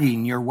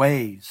guiding your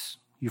ways.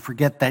 You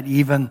forget that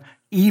even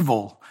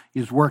evil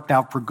is worked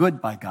out for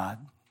good by God.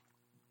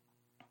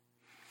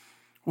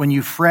 When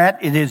you fret,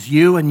 it is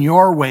you and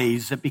your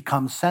ways that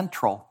become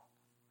central.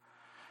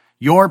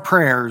 Your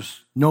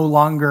prayers no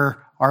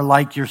longer are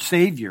like your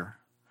Savior.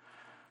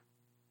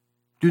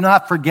 Do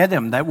not forget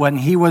him, that when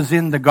he was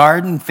in the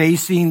garden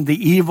facing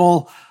the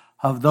evil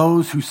of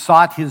those who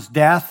sought his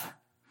death,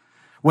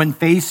 when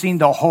facing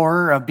the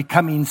horror of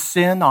becoming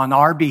sin on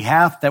our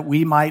behalf that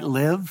we might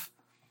live,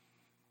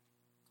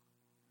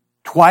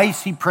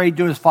 twice he prayed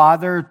to his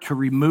Father to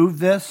remove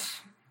this.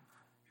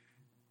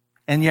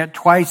 And yet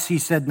twice he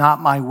said,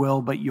 not my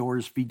will, but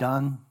yours be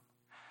done.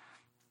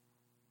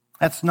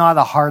 That's not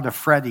a heart of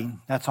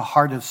fretting. That's a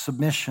heart of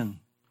submission.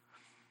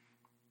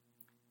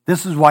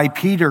 This is why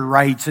Peter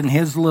writes in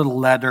his little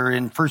letter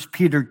in 1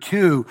 Peter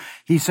 2,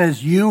 he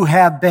says, you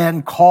have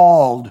been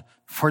called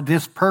for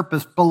this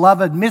purpose.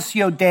 Beloved,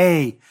 Missio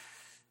Dei,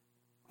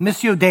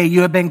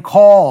 you have been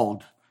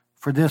called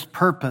for this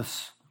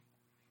purpose.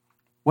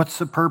 What's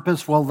the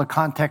purpose? Well, the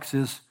context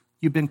is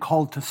you've been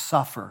called to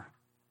suffer.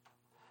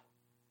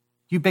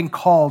 You've been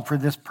called for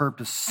this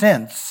purpose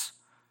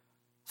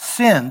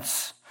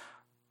since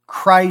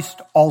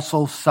Christ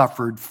also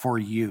suffered for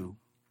you,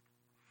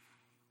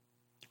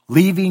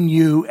 leaving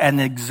you an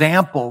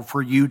example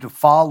for you to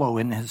follow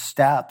in his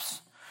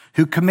steps,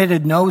 who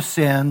committed no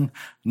sin,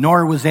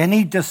 nor was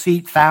any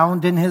deceit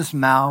found in his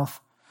mouth.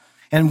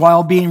 And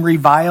while being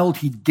reviled,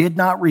 he did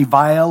not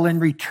revile in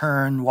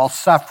return. While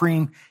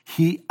suffering,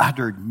 he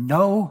uttered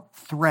no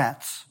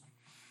threats,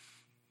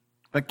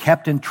 but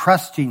kept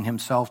entrusting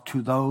himself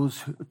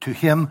to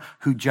him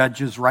who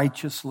judges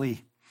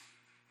righteously.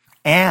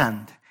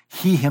 And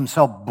he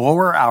himself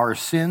bore our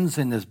sins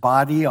in his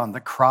body on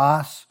the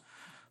cross.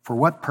 For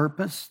what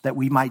purpose? That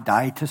we might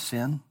die to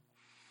sin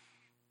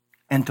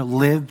and to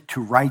live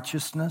to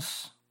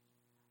righteousness.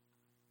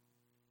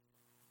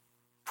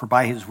 For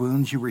by his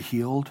wounds you were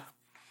healed.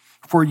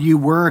 For you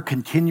were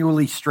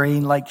continually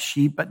straying like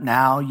sheep, but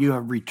now you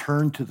have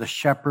returned to the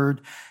shepherd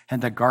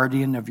and the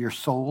guardian of your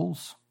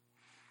souls.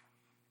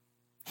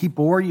 He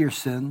bore your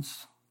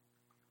sins.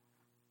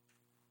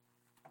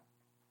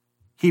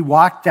 He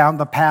walked down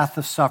the path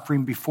of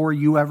suffering before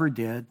you ever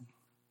did.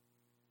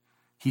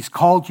 He's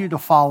called you to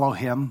follow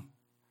him,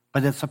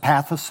 but it's a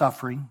path of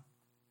suffering.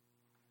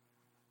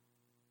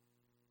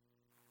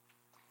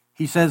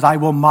 He says, I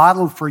will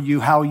model for you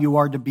how you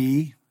are to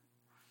be.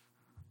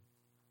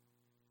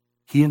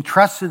 He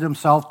entrusted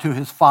himself to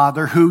his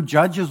Father, who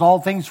judges all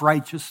things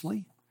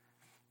righteously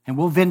and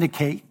will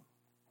vindicate.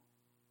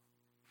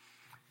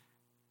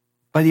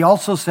 But he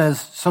also says,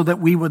 so that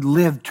we would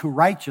live to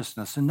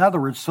righteousness. In other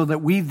words, so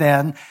that we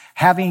then,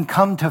 having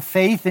come to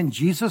faith in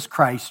Jesus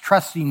Christ,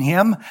 trusting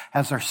him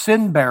as our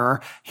sin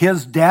bearer,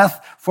 his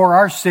death for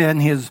our sin,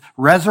 his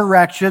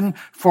resurrection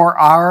for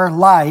our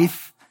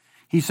life,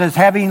 he says,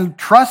 having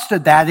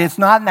trusted that, it's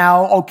not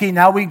now, okay,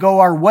 now we go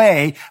our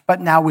way,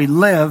 but now we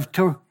live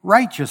to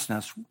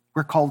righteousness.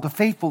 We're called to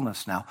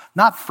faithfulness now,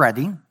 not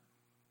fretting.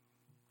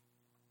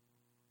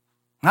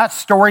 Not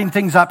storing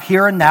things up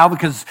here and now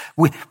because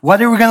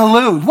what are we going to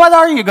lose? What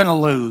are you going to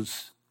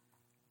lose?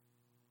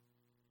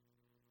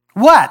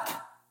 What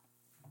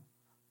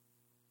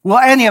will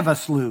any of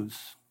us lose?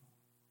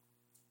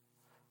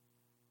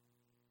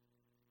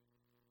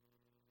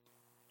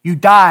 You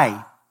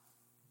die.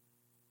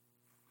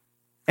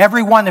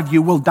 Every one of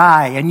you will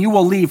die, and you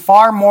will leave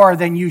far more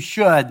than you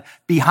should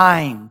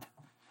behind.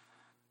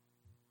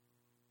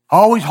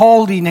 Always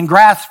holding and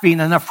grasping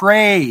and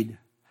afraid,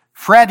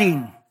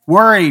 fretting,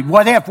 worried.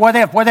 What if?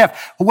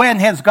 When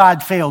has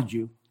God failed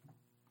you?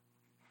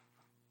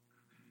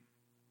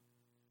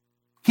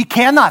 He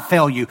cannot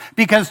fail you,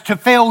 because to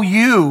fail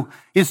you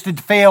is to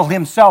fail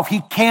himself. He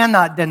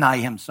cannot deny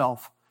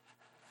himself.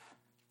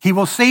 He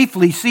will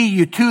safely see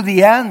you to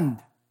the end.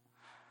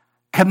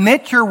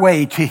 Commit your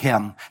way to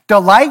him.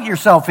 Delight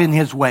yourself in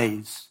his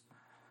ways.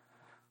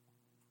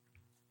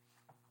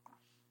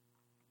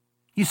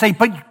 You say,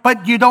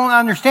 but you don't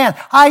understand.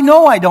 I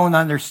know I don't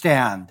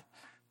understand.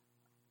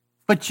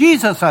 But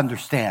Jesus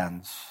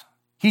understands.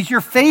 He's your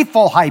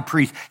faithful high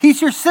priest.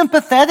 He's your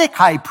sympathetic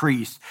high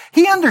priest.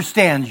 He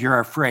understands you're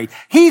afraid.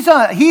 He's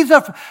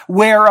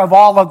aware of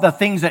all of the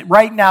things that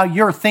right now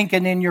you're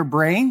thinking in your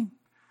brain.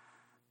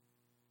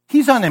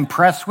 He's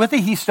unimpressed with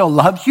it. He still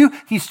loves you.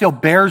 He still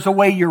bears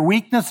away your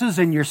weaknesses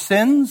and your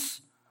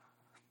sins.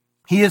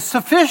 He is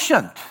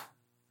sufficient,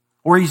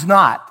 or he's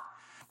not.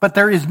 But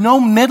there is no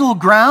middle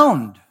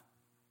ground.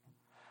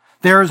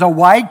 There is a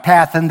wide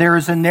path and there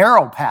is a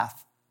narrow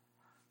path.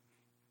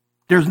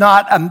 There's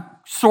not a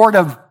sort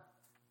of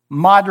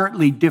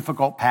moderately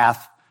difficult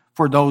path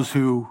for those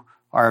who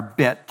are a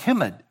bit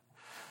timid.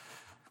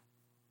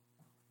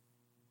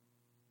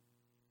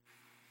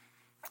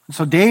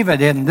 So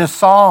David in this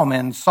psalm,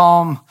 in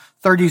Psalm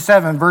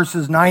 37,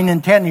 verses 9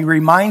 and 10, he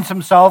reminds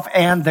himself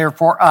and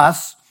therefore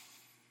us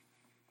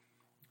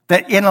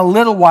that in a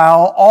little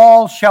while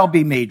all shall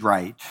be made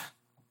right.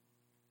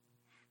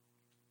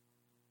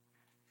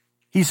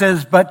 He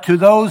says, but to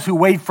those who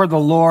wait for the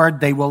Lord,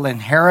 they will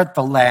inherit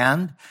the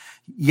land.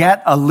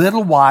 Yet a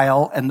little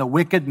while, and the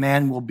wicked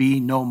man will be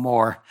no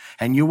more.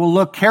 And you will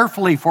look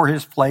carefully for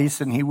his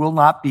place, and he will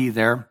not be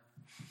there.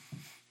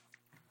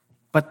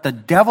 But the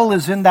devil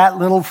is in that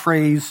little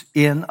phrase,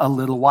 in a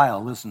little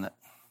while, isn't it?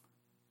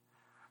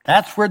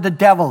 That's where the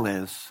devil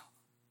is.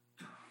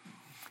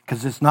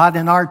 Because it's not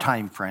in our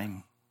time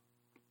frame.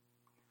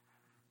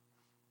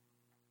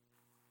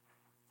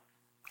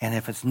 And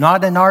if it's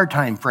not in our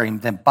time frame,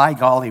 then by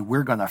golly,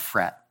 we're going to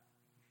fret.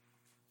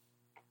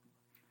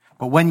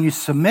 But when you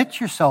submit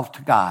yourself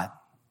to God,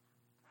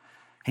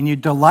 and you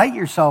delight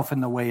yourself in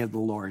the way of the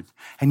Lord,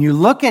 and you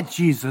look at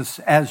Jesus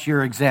as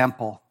your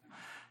example,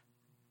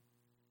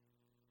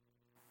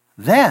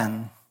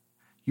 then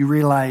you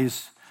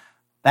realize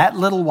that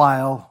little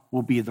while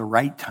will be the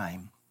right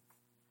time.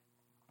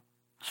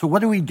 So what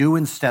do we do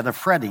instead of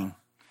fretting?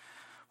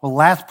 Well, the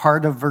last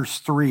part of verse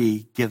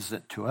 3 gives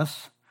it to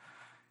us.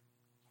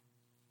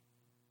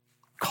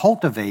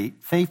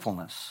 Cultivate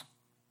faithfulness.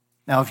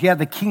 Now, if you have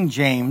the King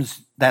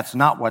James, that's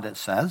not what it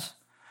says.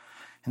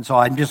 And so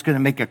I'm just going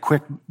to make a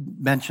quick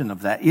mention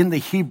of that. In the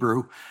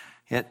Hebrew,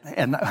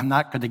 and I'm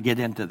not going to get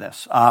into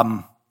this,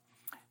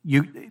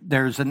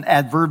 there's an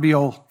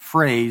adverbial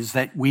phrase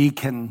that we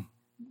can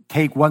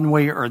take one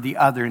way or the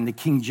other, and the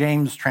King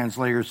James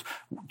translators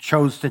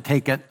chose to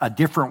take it a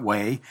different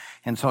way.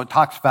 And so it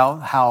talks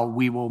about how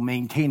we will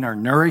maintain our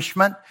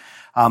nourishment.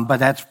 But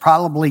that's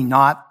probably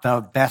not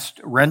the best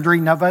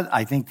rendering of it.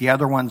 I think the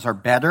other ones are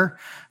better,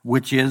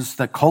 which is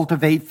the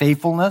cultivate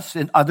faithfulness.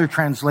 In other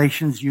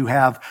translations, you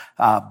have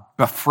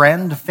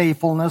befriend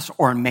faithfulness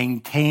or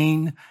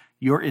maintain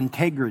your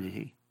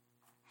integrity.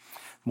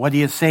 What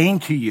he is saying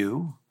to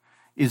you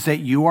is that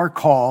you are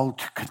called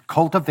to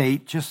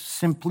cultivate just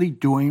simply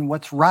doing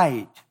what's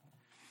right.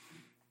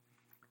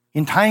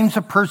 In times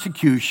of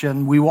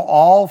persecution, we will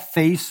all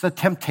face the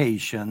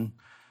temptation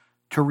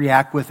to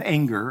react with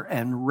anger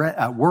and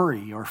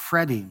worry or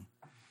fretting.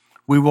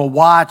 We will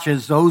watch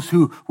as those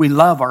who we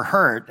love are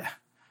hurt,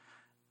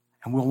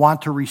 and we'll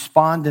want to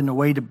respond in a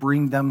way to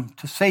bring them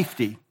to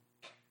safety.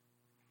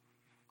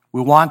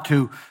 We want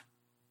to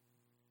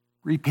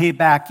repay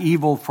back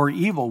evil for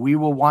evil. We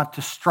will want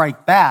to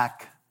strike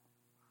back,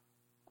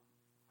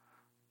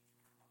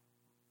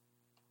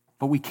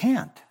 but we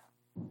can't.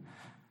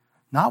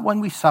 Not when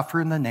we suffer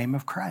in the name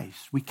of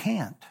Christ. We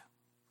can't.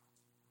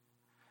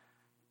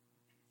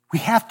 We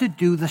have to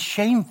do the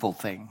shameful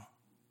thing.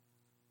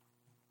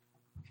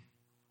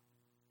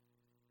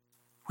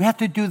 We have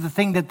to do the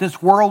thing that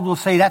this world will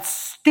say, that's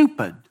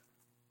stupid.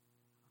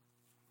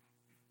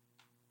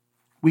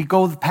 We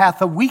go the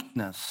path of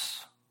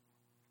weakness.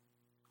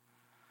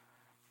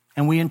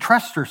 And we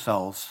entrust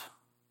ourselves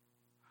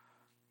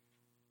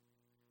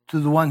to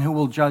the one who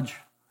will judge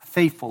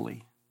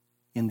faithfully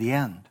in the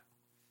end.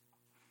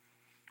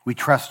 We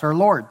trust our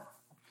Lord.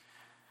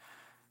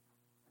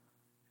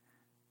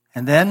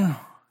 And then,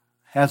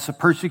 as the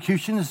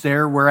persecution is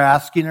there, we're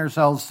asking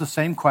ourselves the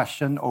same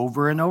question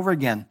over and over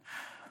again.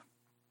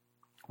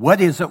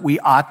 What is it we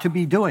ought to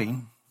be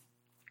doing?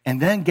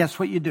 And then guess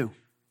what you do?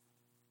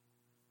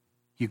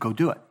 You go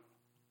do it.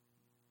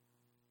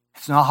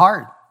 It's not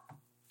hard.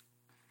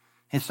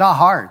 It's not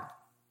hard.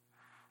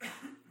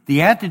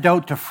 The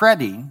antidote to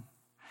fretting,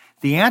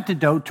 the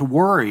antidote to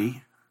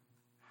worry,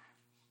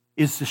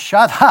 is to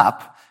shut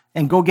up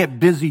and go get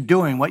busy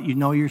doing what you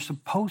know you're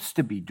supposed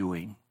to be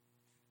doing.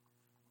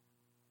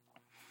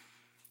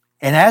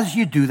 And as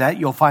you do that,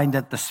 you'll find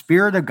that the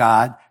Spirit of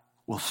God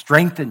will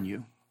strengthen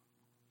you.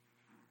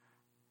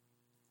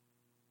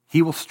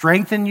 He will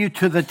strengthen you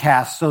to the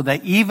task so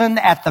that even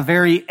at the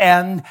very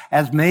end,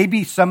 as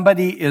maybe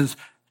somebody is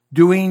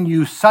doing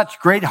you such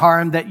great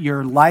harm that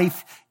your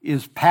life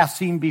is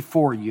passing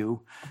before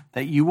you,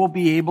 that you will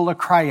be able to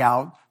cry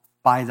out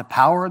by the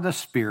power of the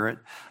Spirit,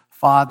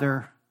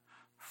 Father,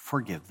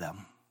 forgive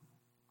them.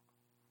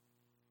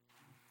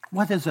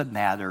 What does it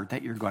matter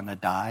that you're going to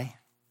die?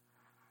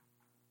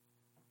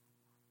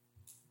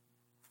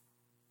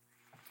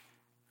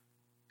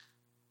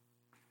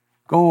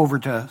 Go over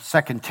to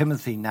 2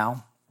 Timothy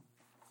now.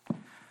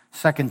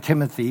 2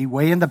 Timothy,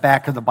 way in the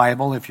back of the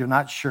Bible, if you're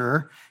not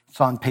sure. It's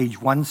on page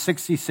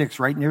 166,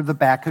 right near the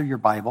back of your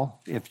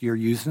Bible, if you're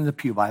using the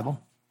Pew Bible.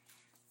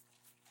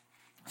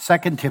 2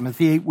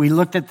 Timothy, we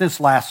looked at this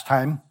last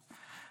time.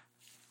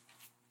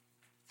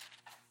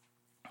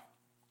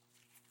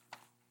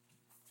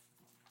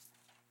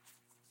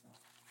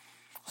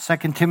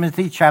 Second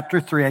Timothy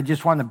chapter 3, I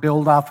just want to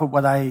build off of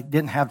what I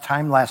didn't have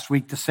time last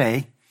week to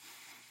say.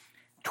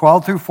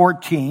 12 through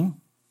 14.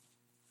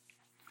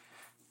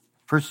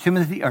 2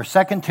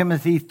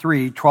 Timothy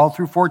 3, 12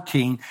 through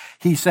 14,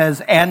 he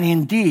says, and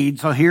indeed,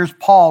 so here's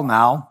Paul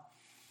now,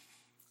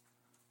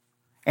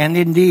 and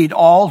indeed,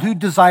 all who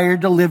desire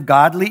to live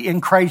godly in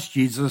Christ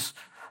Jesus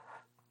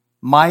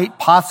might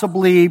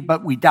possibly,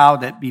 but we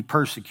doubt it, be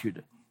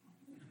persecuted.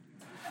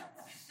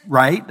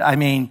 Right? I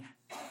mean,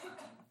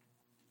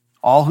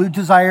 all who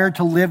desire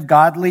to live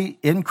godly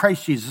in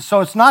Christ Jesus.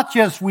 So it's not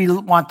just we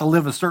want to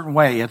live a certain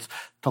way. It's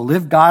to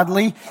live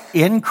godly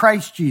in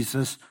Christ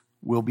Jesus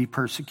will be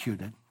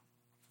persecuted.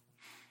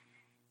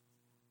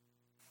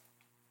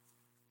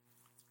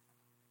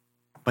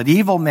 But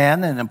evil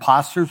men and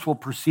impostors will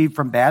proceed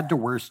from bad to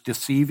worse,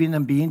 deceiving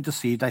and being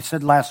deceived. I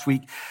said last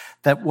week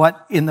that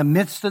what in the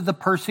midst of the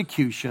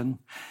persecution,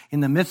 in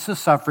the midst of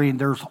suffering,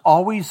 there's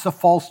always the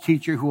false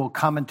teacher who will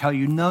come and tell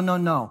you,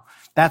 no.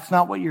 That's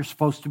not what you're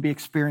supposed to be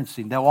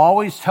experiencing. They'll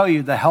always tell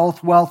you the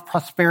health, wealth,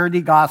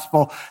 prosperity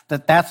gospel,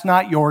 that's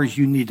not yours.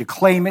 You need to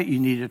claim it. You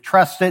need to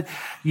trust it.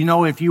 You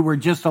know, if you were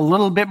just a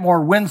little bit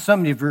more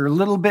winsome, if you're a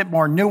little bit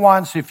more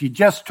nuanced, if you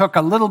just took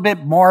a little bit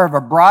more of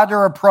a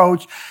broader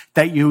approach,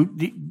 that you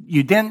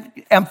didn't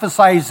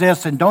emphasize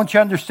this, and don't you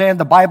understand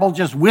the Bible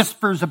just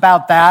whispers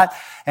about that,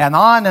 and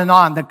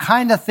on. The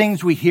kind of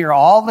things we hear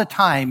all the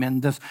time in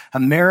this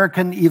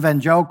American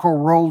evangelical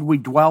world we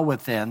dwell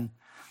within,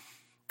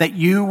 that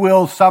you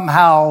will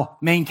somehow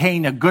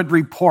maintain a good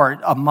report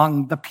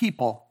among the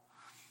people.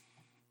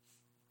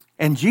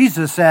 And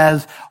Jesus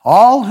says,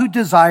 all who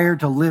desire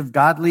to live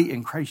godly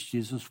in Christ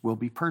Jesus will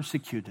be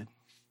persecuted.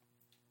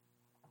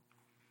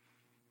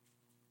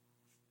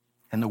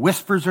 And the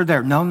whispers are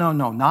there. No,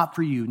 not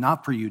for you,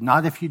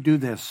 not if you do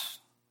this.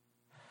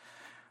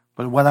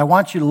 But what I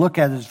want you to look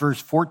at is verse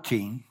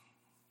 14.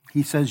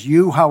 He says,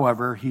 you,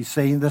 however, he's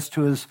saying this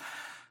to his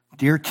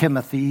dear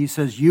Timothy, he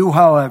says, you,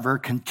 however,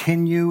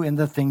 continue in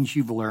the things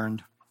you've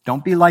learned.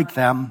 Don't be like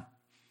them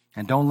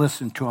and don't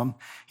listen to them.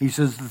 He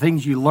says, the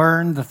things you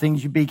learned, the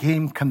things you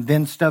became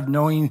convinced of,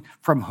 knowing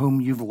from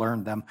whom you've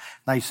learned them.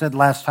 And I said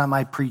last time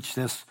I preached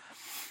this,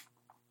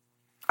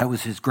 I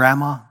was his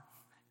grandma,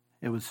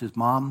 it was his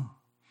mom,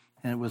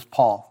 and it was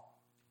Paul.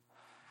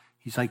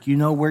 He's like, you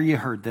know where you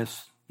heard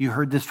this. You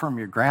heard this from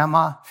your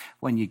grandma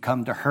when you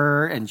come to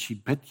her and she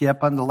picked you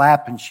up on the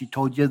lap and she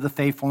told you the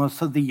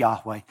faithfulness of the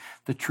Yahweh,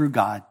 the true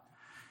God.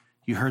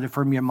 You heard it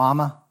from your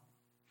mama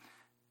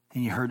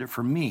and you heard it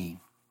from me.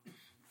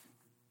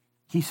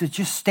 He said,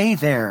 just stay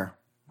there.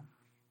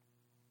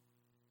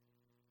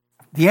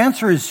 The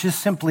answer is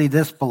just simply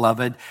this,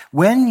 beloved.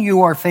 When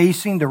you are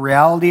facing the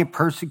reality of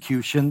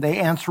persecution, the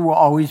answer will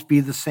always be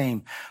the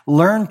same.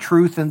 Learn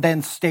truth and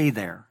then stay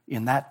there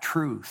in that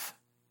truth.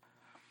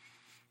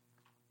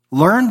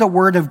 Learn the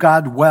Word of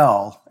God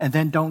well, and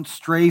then don't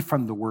stray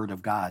from the Word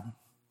of God.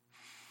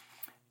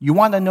 You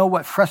want to know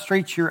what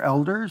frustrates your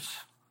elders?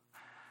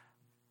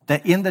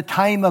 That in the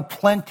time of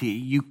plenty,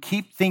 you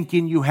keep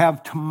thinking you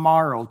have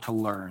tomorrow to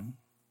learn.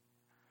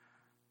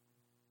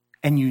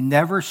 And you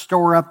never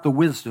store up the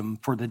wisdom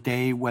for the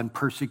day when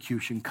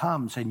persecution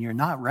comes, and you're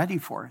not ready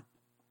for it.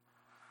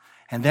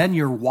 And then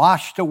you're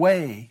washed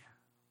away.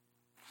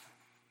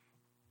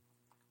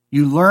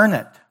 You learn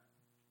it.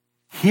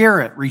 Hear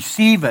it,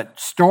 receive it,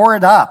 store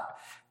it up,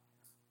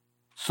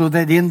 so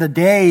that in the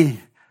day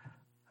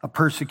of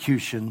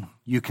persecution,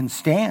 you can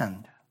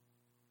stand.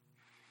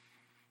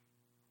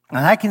 And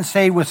I can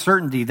say with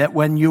certainty that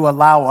when you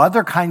allow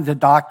other kinds of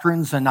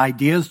doctrines and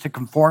ideas to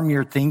conform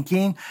your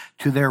thinking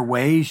to their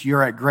ways,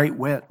 you're at great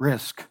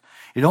risk.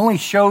 It only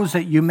shows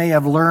that you may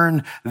have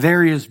learned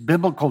various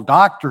biblical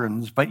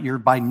doctrines, but you're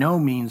by no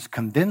means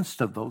convinced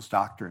of those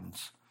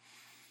doctrines.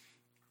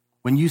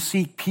 When you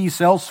seek peace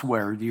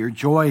elsewhere, your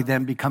joy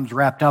then becomes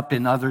wrapped up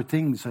in other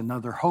things and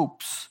other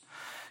hopes.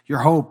 Your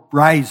hope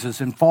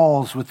rises and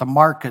falls with the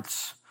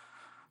markets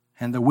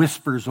and the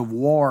whispers of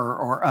war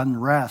or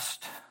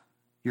unrest.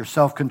 Your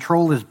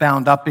self-control is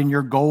bound up in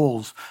your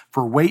goals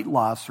for weight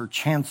loss or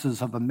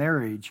chances of a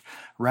marriage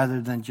rather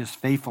than just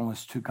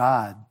faithfulness to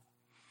God.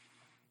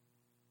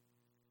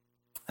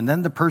 And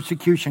then the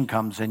persecution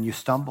comes and you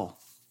stumble.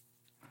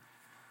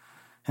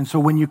 And so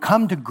when you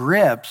come to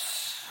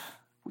grips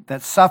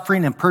that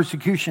suffering and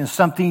persecution is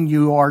something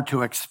you are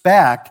to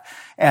expect,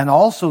 and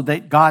also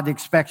that God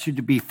expects you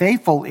to be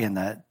faithful in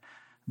it,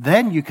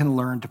 then you can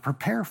learn to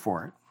prepare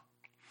for it.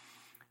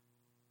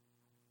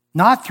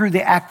 Not through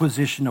the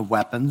acquisition of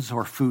weapons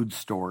or food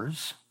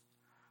stores,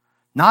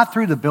 not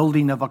through the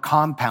building of a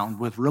compound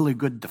with really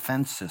good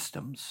defense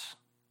systems,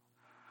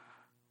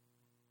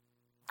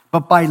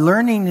 but by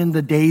learning in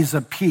the days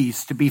of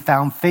peace to be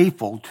found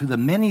faithful to the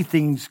many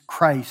things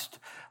Christ,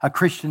 a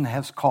Christian,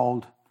 has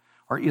called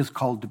or is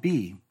called to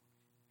be.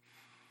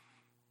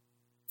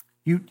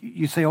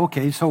 You say,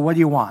 okay, so what do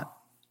you want?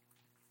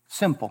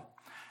 Simple.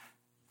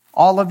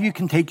 All of you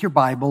can take your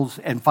Bibles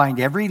and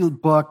find every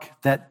book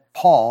that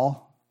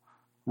Paul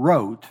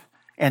wrote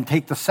and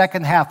take the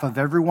second half of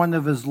every one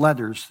of his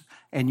letters,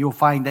 and you'll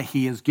find that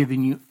he is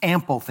giving you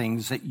ample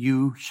things that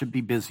you should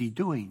be busy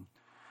doing.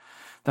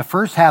 The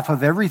first half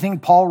of everything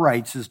Paul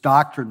writes is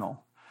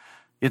doctrinal.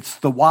 It's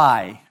the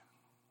why.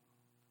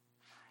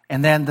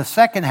 And then the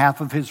second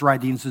half of his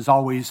writings is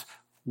always,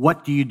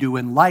 what do you do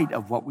in light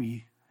of what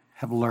we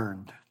have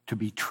learned to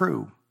be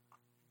true?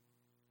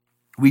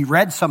 We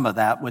read some of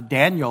that with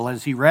Daniel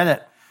as he read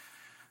it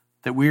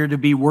that we are to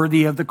be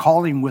worthy of the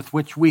calling with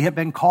which we have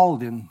been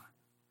called in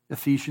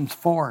Ephesians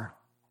 4.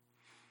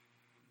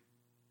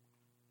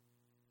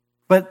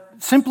 But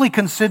simply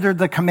consider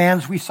the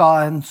commands we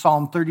saw in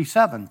Psalm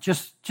 37.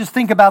 Just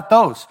think about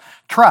those.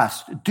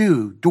 Trust,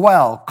 do,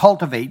 dwell,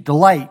 cultivate,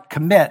 delight,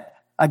 commit.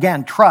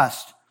 Again,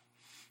 trust.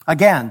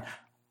 Again,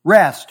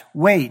 rest,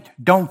 wait,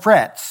 don't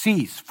fret,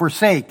 cease,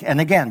 forsake, and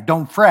again,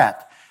 don't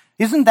fret.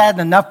 Isn't that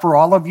enough for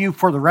all of you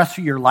for the rest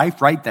of your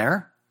life right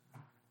there?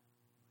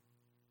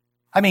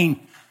 I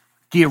mean,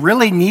 do you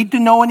really need to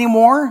know any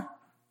more?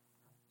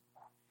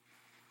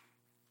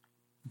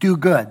 Do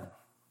good.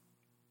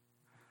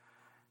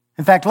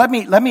 In fact, let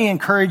me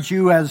encourage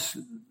you as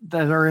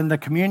that are in the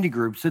community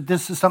groups that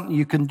this is something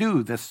you can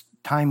do this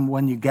time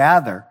when you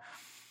gather.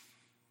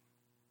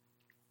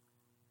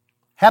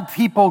 Have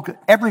people,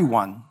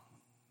 everyone,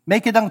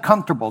 make it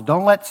uncomfortable.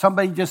 Don't let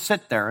somebody just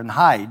sit there and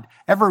hide.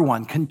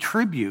 Everyone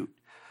contribute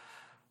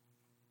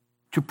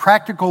to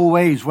practical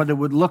ways what it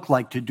would look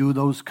like to do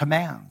those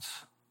commands.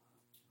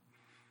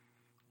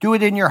 Do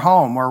it in your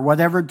home or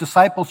whatever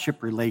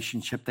discipleship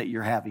relationship that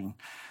you're having.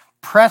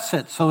 Press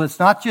it so it's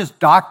not just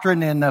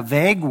doctrine in a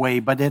vague way,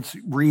 but it's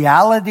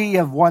reality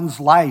of one's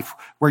life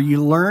where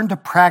you learn to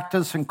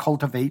practice and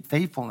cultivate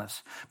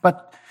faithfulness.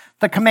 But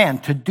the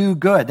command to do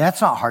good,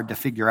 that's not hard to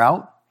figure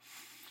out.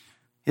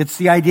 It's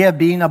the idea of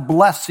being a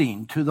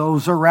blessing to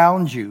those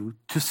around you,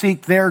 to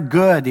seek their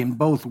good in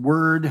both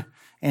word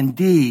and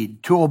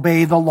deed, to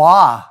obey the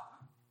law,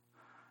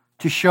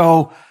 to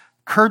show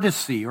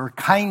courtesy or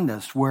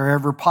kindness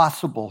wherever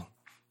possible,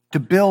 to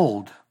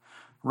build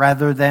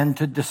rather than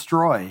to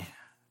destroy,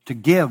 to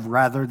give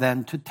rather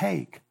than to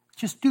take.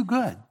 Just do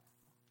good.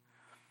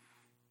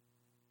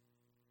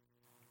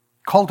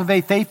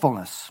 Cultivate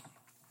faithfulness.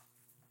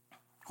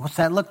 What's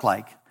that look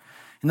like?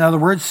 In other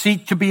words,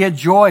 seek to be a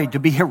joy to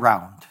be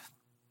around.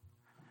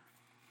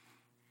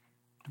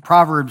 The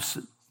Proverbs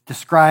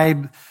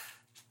describe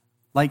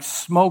like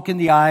smoke in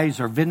the eyes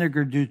or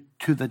vinegar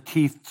to the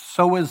teeth,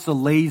 so is the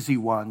lazy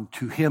one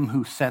to him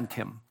who sent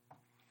him.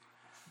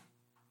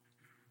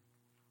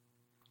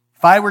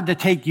 If I were to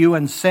take you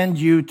and send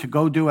you to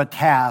go do a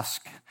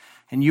task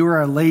and you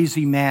are a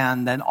lazy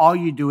man, then all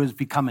you do is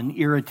become an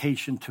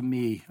irritation to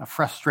me, a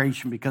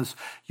frustration, because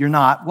you're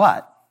not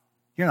what?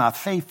 You're not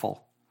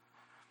faithful.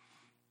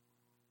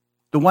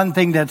 The one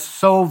thing that's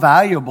so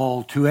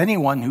valuable to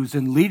anyone who's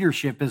in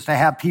leadership is to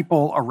have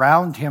people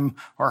around him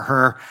or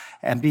her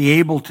and be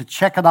able to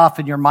check it off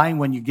in your mind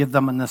when you give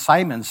them an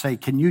assignment. Say,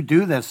 can you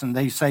do this? And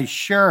they say,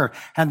 sure.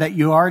 And that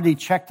you already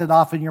checked it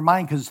off in your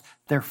mind because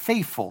they're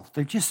faithful.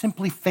 They're just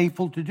simply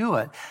faithful to do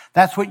it.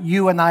 That's what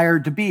you and I are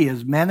to be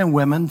as men and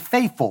women,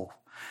 faithful.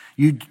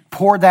 You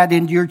pour that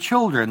into your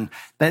children,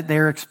 that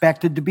they're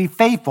expected to be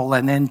faithful.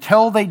 And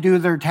until they do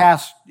their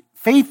task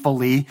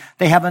faithfully,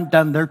 they haven't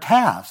done their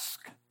task.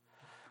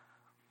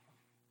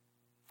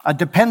 A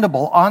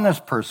dependable,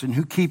 honest person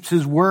who keeps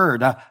his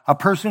word, a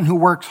person who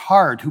works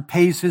hard, who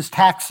pays his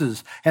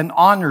taxes and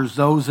honors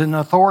those in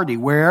authority,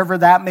 wherever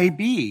that may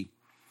be.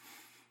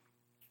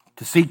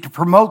 To seek to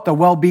promote the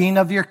well-being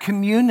of your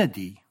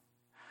community.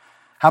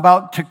 How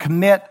about to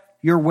commit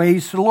your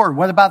ways to the Lord?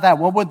 What about that?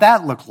 What would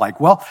that look like?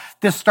 Well,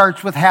 this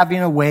starts with having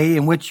a way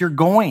in which you're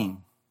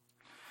going.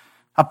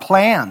 A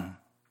plan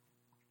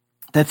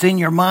that's in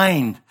your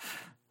mind,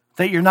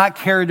 that you're not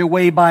carried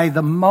away by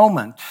the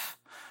moment.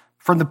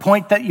 From the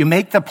point that you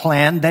make the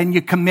plan, then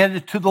you commit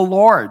it to the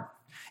Lord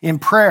in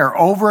prayer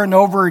over and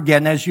over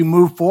again as you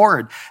move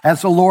forward,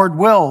 as the Lord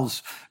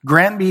wills.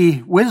 Grant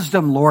me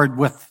wisdom, Lord,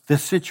 with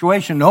this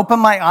situation. Open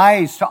my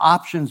eyes to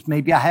options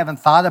maybe I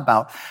haven't thought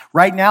about.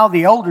 Right now,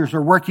 the elders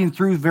are working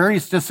through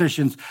various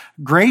decisions.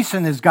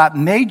 Grayson has got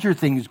major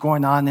things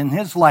going on in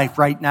his life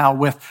right now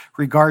with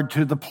regard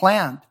to the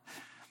plant.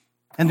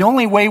 And the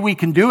only way we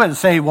can do it is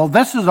say, well,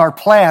 this is our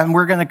plan.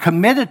 We're going to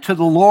commit it to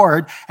the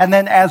Lord. And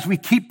then as we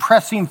keep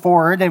pressing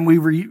forward and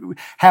we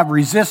have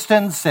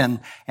resistance and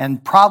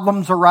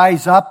problems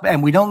arise up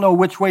and we don't know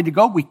which way to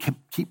go, we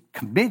keep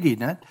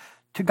committing it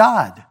to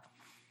God.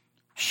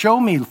 Show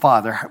me,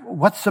 Father,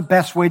 what's the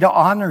best way to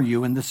honor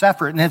you in this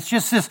effort? And it's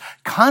just this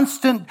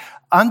constant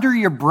under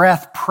your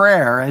breath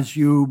prayer as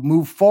you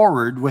move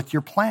forward with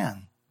your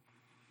plan.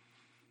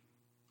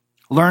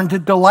 Learn to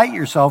delight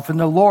yourself in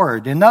the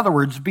Lord. In other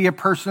words, be a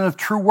person of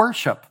true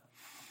worship,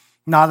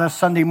 not a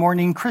Sunday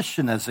morning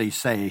Christian, as they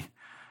say,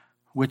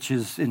 which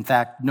is, in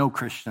fact, no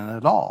Christian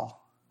at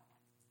all.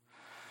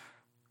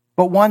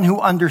 But one who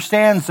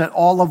understands that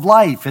all of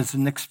life is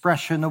an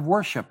expression of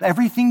worship.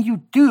 Everything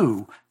you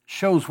do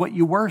shows what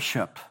you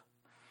worship.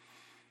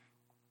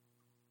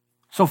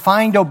 So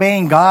find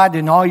obeying God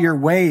in all your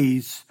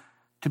ways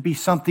to be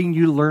something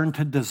you learn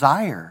to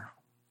desire.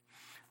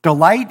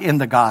 Delight in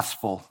the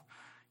gospel.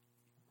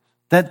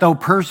 That though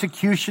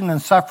persecution and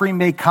suffering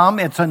may come,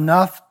 it's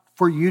enough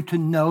for you to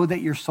know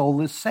that your soul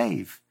is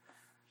saved.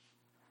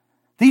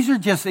 These are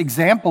just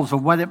examples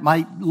of what it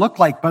might look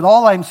like. But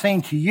all I'm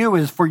saying to you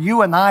is for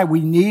you and I,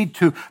 we need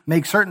to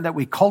make certain that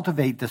we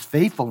cultivate this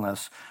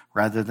faithfulness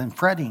rather than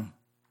fretting.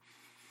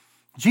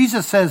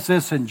 Jesus says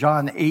this in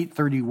John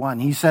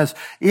 8:31. He says,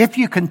 if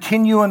you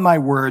continue in my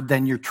word,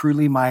 then you're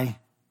truly my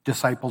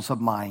disciples of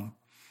mine.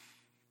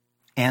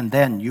 And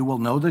then you will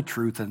know the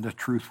truth, and the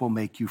truth will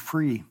make you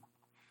free.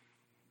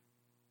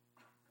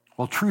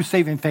 Well, true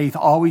saving faith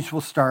always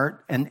will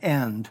start and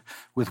end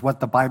with what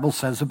the Bible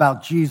says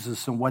about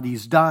Jesus and what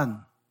he's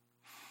done.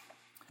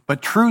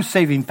 But true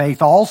saving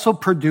faith also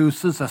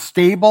produces a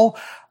stable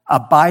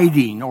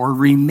abiding or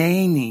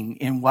remaining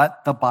in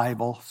what the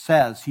Bible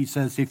says. He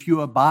says, if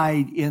you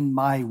abide in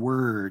my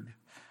word.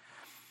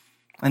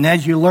 And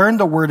as you learn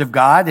the word of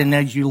God and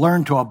as you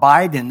learn to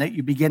abide in it,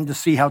 you begin to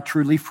see how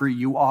truly free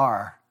you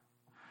are.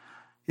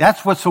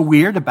 That's what's so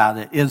weird about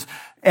it, is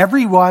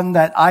everyone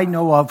that I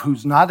know of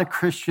who's not a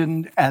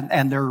Christian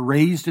and they're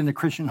raised in a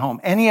Christian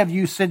home, any of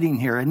you sitting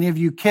here, any of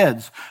you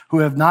kids who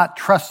have not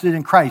trusted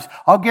in Christ,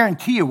 I'll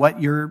guarantee you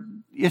what your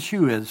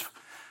issue is.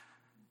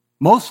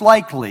 Most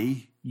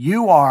likely,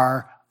 you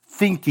are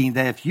thinking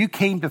that if you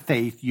came to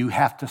faith, you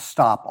have to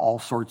stop all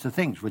sorts of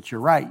things, which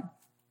you're right.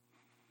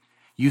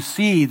 You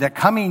see that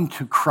coming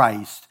to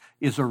Christ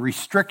is a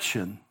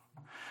restriction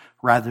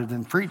rather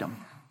than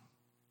freedom.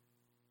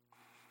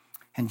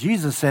 And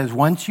Jesus says,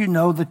 once you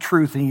know the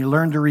truth and you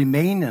learn to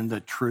remain in the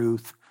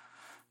truth,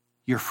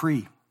 you're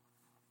free.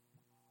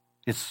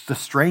 It's the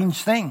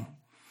strange thing.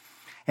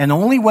 And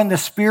only when the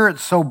Spirit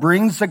so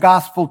brings the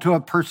gospel to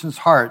a person's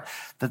heart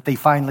that they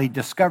finally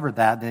discover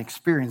that and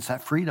experience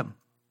that freedom.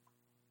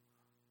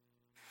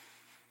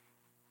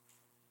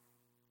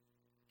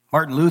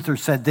 Martin Luther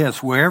said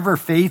this, wherever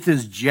faith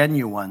is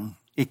genuine,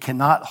 it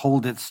cannot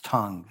hold its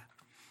tongue.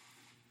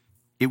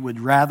 It would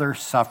rather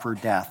suffer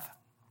death.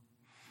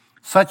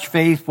 Such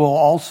faith will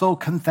also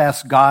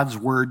confess God's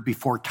word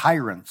before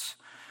tyrants.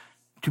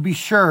 To be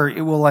sure,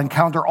 it will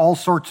encounter all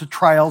sorts of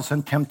trials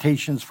and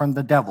temptations from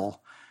the devil,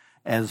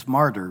 as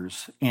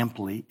martyrs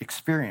amply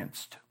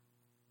experienced.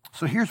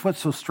 So here's what's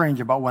so strange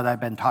about what I've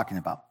been talking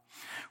about.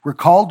 We're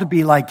called to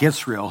be like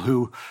Israel,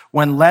 who,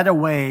 when led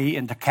away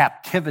into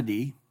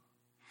captivity,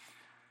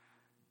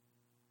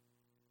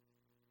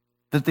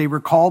 that they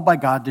were called by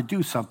God to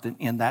do something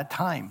in that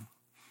time.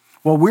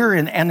 Well, we're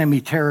in enemy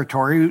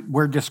territory.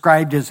 We're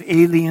described as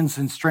aliens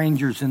and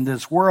strangers in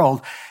this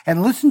world.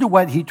 And listen to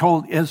what he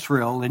told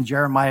Israel in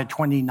Jeremiah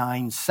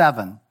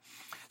 29:7.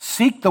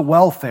 Seek the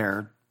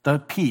welfare, the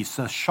peace,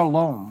 the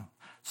shalom.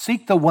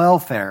 Seek the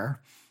welfare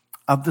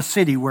of the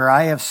city where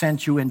I have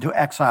sent you into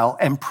exile,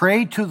 and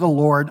pray to the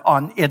Lord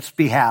on its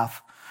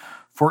behalf.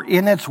 For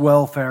in its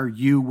welfare,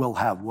 you will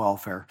have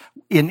welfare.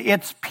 In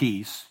its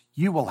peace,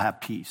 you will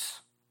have peace.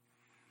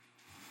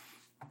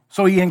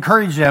 So he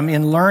encouraged them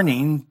in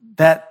learning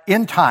that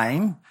in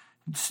time,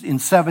 in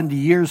 70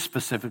 years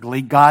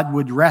specifically, God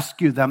would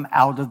rescue them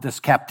out of this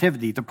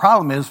captivity. The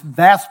problem is,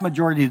 vast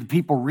majority of the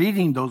people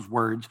reading those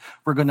words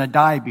were going to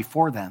die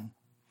before then.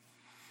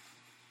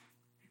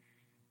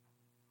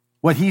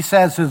 What he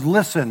says is,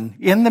 listen,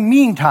 in the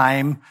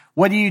meantime,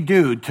 what do you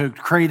do to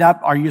create up?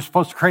 Are you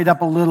supposed to create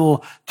up a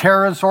little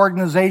terrorist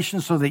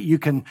organization so that you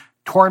can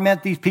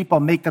torment these people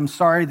and make them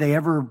sorry they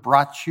ever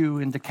brought you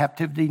into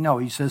captivity? No,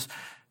 he says,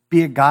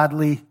 be a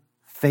godly,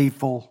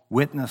 faithful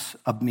witness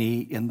of me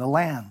in the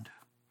land.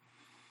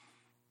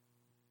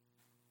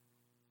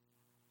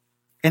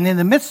 And in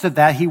the midst of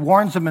that, he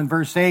warns them in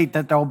verse 8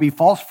 that there will be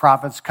false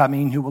prophets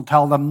coming who will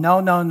tell them,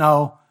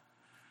 no,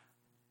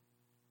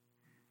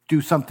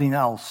 do something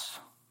else.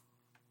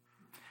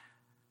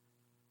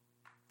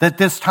 That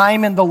this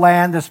time in the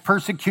land, this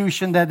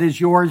persecution that is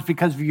yours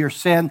because of your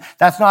sin,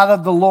 that's not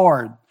of the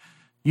Lord.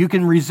 You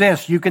can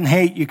resist, you can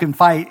hate, you can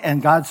fight.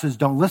 And God says,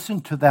 don't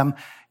listen to them.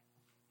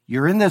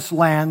 You're in this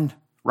land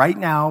right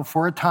now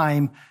for a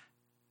time.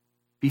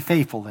 Be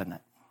faithful in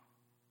it.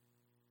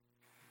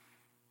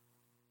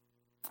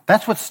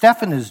 That's what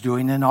Stephen is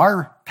doing in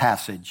our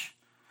passage.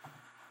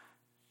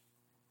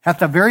 At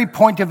the very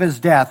point of his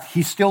death,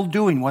 he's still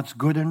doing what's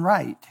good and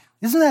right.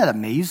 Isn't that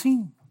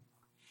amazing?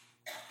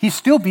 He's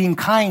still being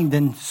kind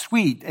and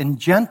sweet and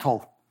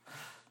gentle.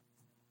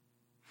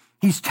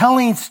 He's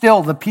telling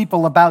still the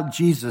people about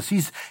Jesus.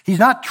 He's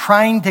not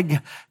trying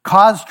to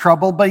cause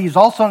trouble, but he's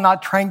also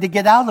not trying to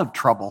get out of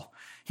trouble.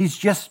 He's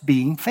just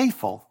being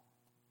faithful.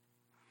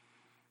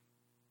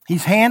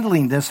 He's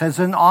handling this as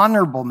an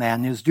honorable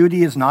man. His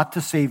duty is not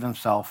to save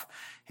himself.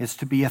 It's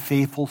to be a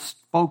faithful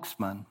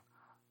spokesman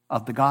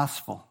of the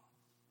gospel.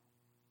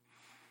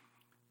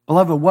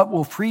 Beloved, what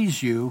will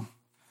freeze you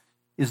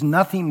is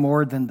nothing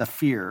more than the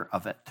fear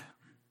of it.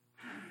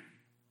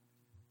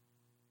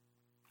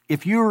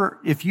 If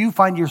you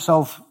find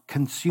yourself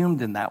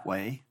consumed in that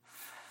way,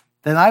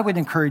 then I would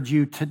encourage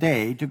you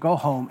today to go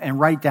home and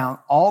write down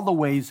all the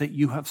ways that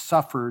you have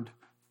suffered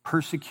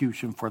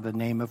persecution for the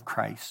name of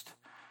Christ.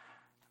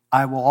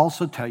 I will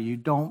also tell you,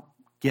 don't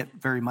get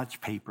very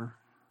much paper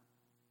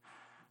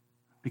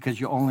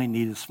because you only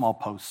need a small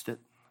Post-it,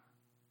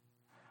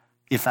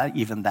 if that,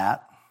 even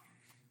that.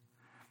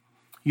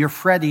 Your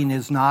fretting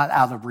is not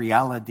out of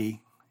reality,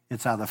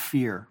 it's out of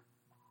fear.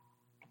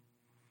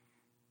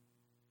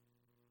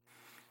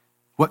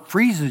 What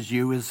freezes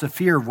you is the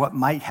fear of what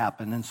might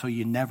happen, and so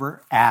you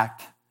never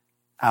act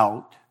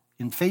out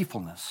in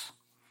faithfulness.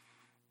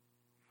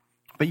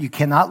 But you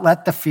cannot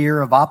let the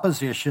fear of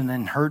opposition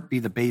and hurt be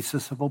the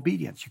basis of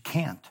obedience. You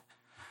can't.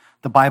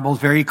 The Bible is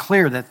very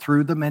clear that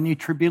through the many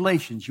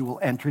tribulations you will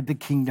enter the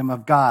kingdom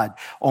of God.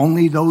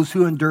 Only those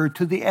who endure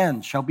to the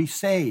end shall be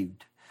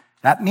saved.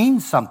 That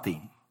means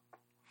something.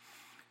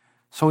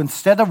 So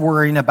instead of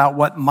worrying about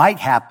what might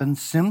happen,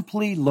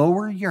 simply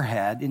lower your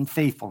head in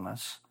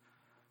faithfulness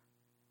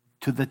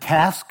to the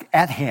task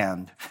at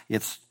hand.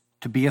 It's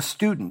to be a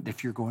student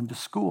if you're going to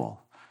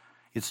school.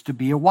 It's to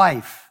be a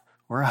wife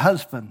or a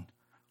husband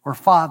or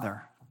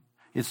father.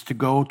 It's to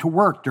go to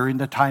work during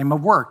the time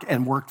of work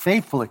and work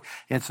faithfully.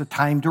 It's a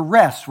time to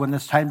rest when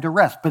it's time to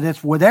rest. But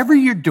it's whatever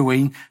you're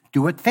doing,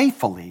 do it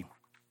faithfully.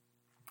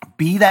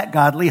 Be that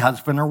godly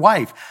husband or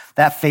wife,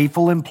 that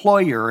faithful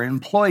employer or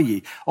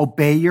employee.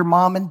 Obey your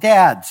mom and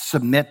dad.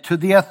 Submit to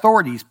the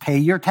authorities. Pay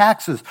your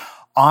taxes.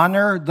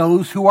 Honor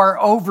those who are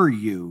over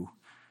you.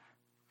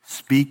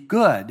 Speak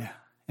good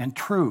and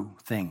true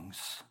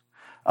things.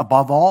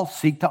 Above all,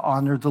 seek to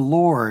honor the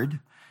Lord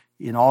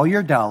in all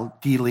your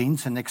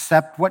dealings and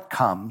accept what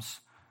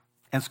comes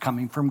as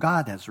coming from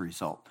God as a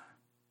result.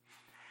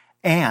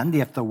 And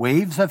if the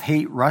waves of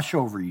hate rush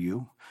over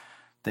you,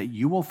 that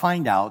you will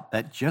find out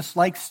that just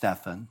like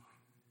Stephen,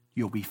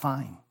 you'll be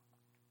fine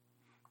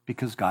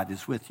because God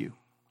is with you.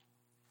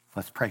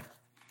 Let's pray.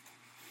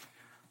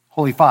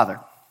 Holy Father,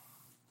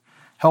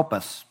 help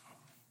us.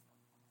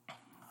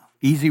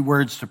 Easy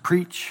words to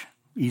preach,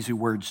 easy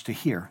words to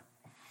hear,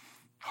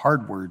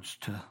 hard words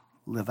to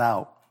live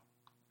out.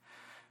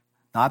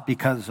 Not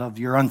because of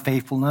your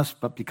unfaithfulness,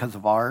 but because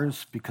of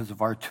ours, because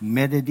of our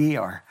timidity,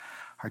 our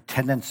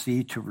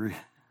tendency to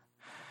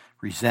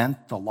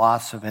resent the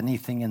loss of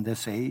anything in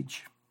this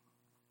age.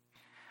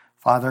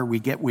 Father, we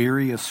get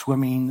weary of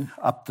swimming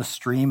up the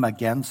stream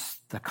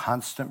against the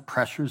constant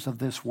pressures of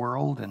this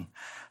world, and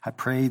I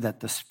pray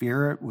that the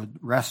Spirit would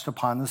rest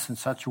upon us in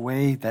such a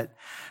way that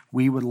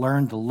we would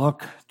learn to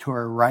look to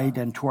our right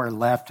and to our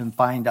left and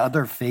find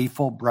other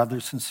faithful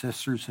brothers and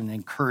sisters and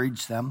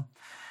encourage them,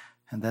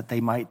 and that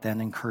they might then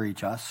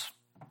encourage us.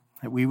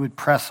 That we would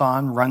press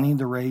on, running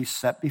the race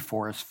set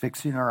before us,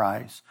 fixing our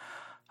eyes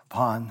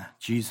upon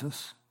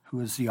Jesus, who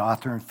is the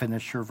author and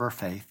finisher of our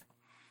faith.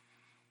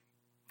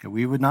 That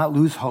we would not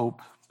lose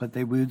hope, but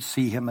they would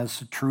see him as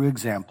the true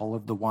example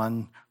of the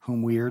one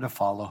whom we are to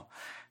follow,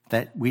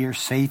 that we are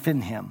safe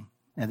in him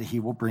and that he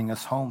will bring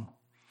us home.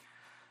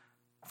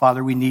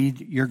 Father, we need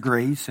your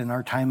grace in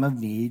our time of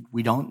need.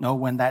 We don't know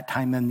when that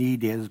time of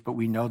need is, but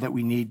we know that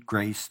we need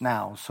grace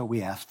now, so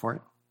we ask for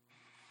it.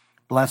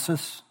 Bless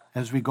us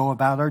as we go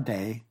about our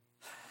day.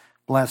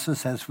 Bless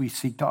us as we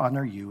seek to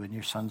honor you in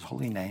your Son's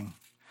holy name.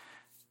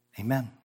 Amen.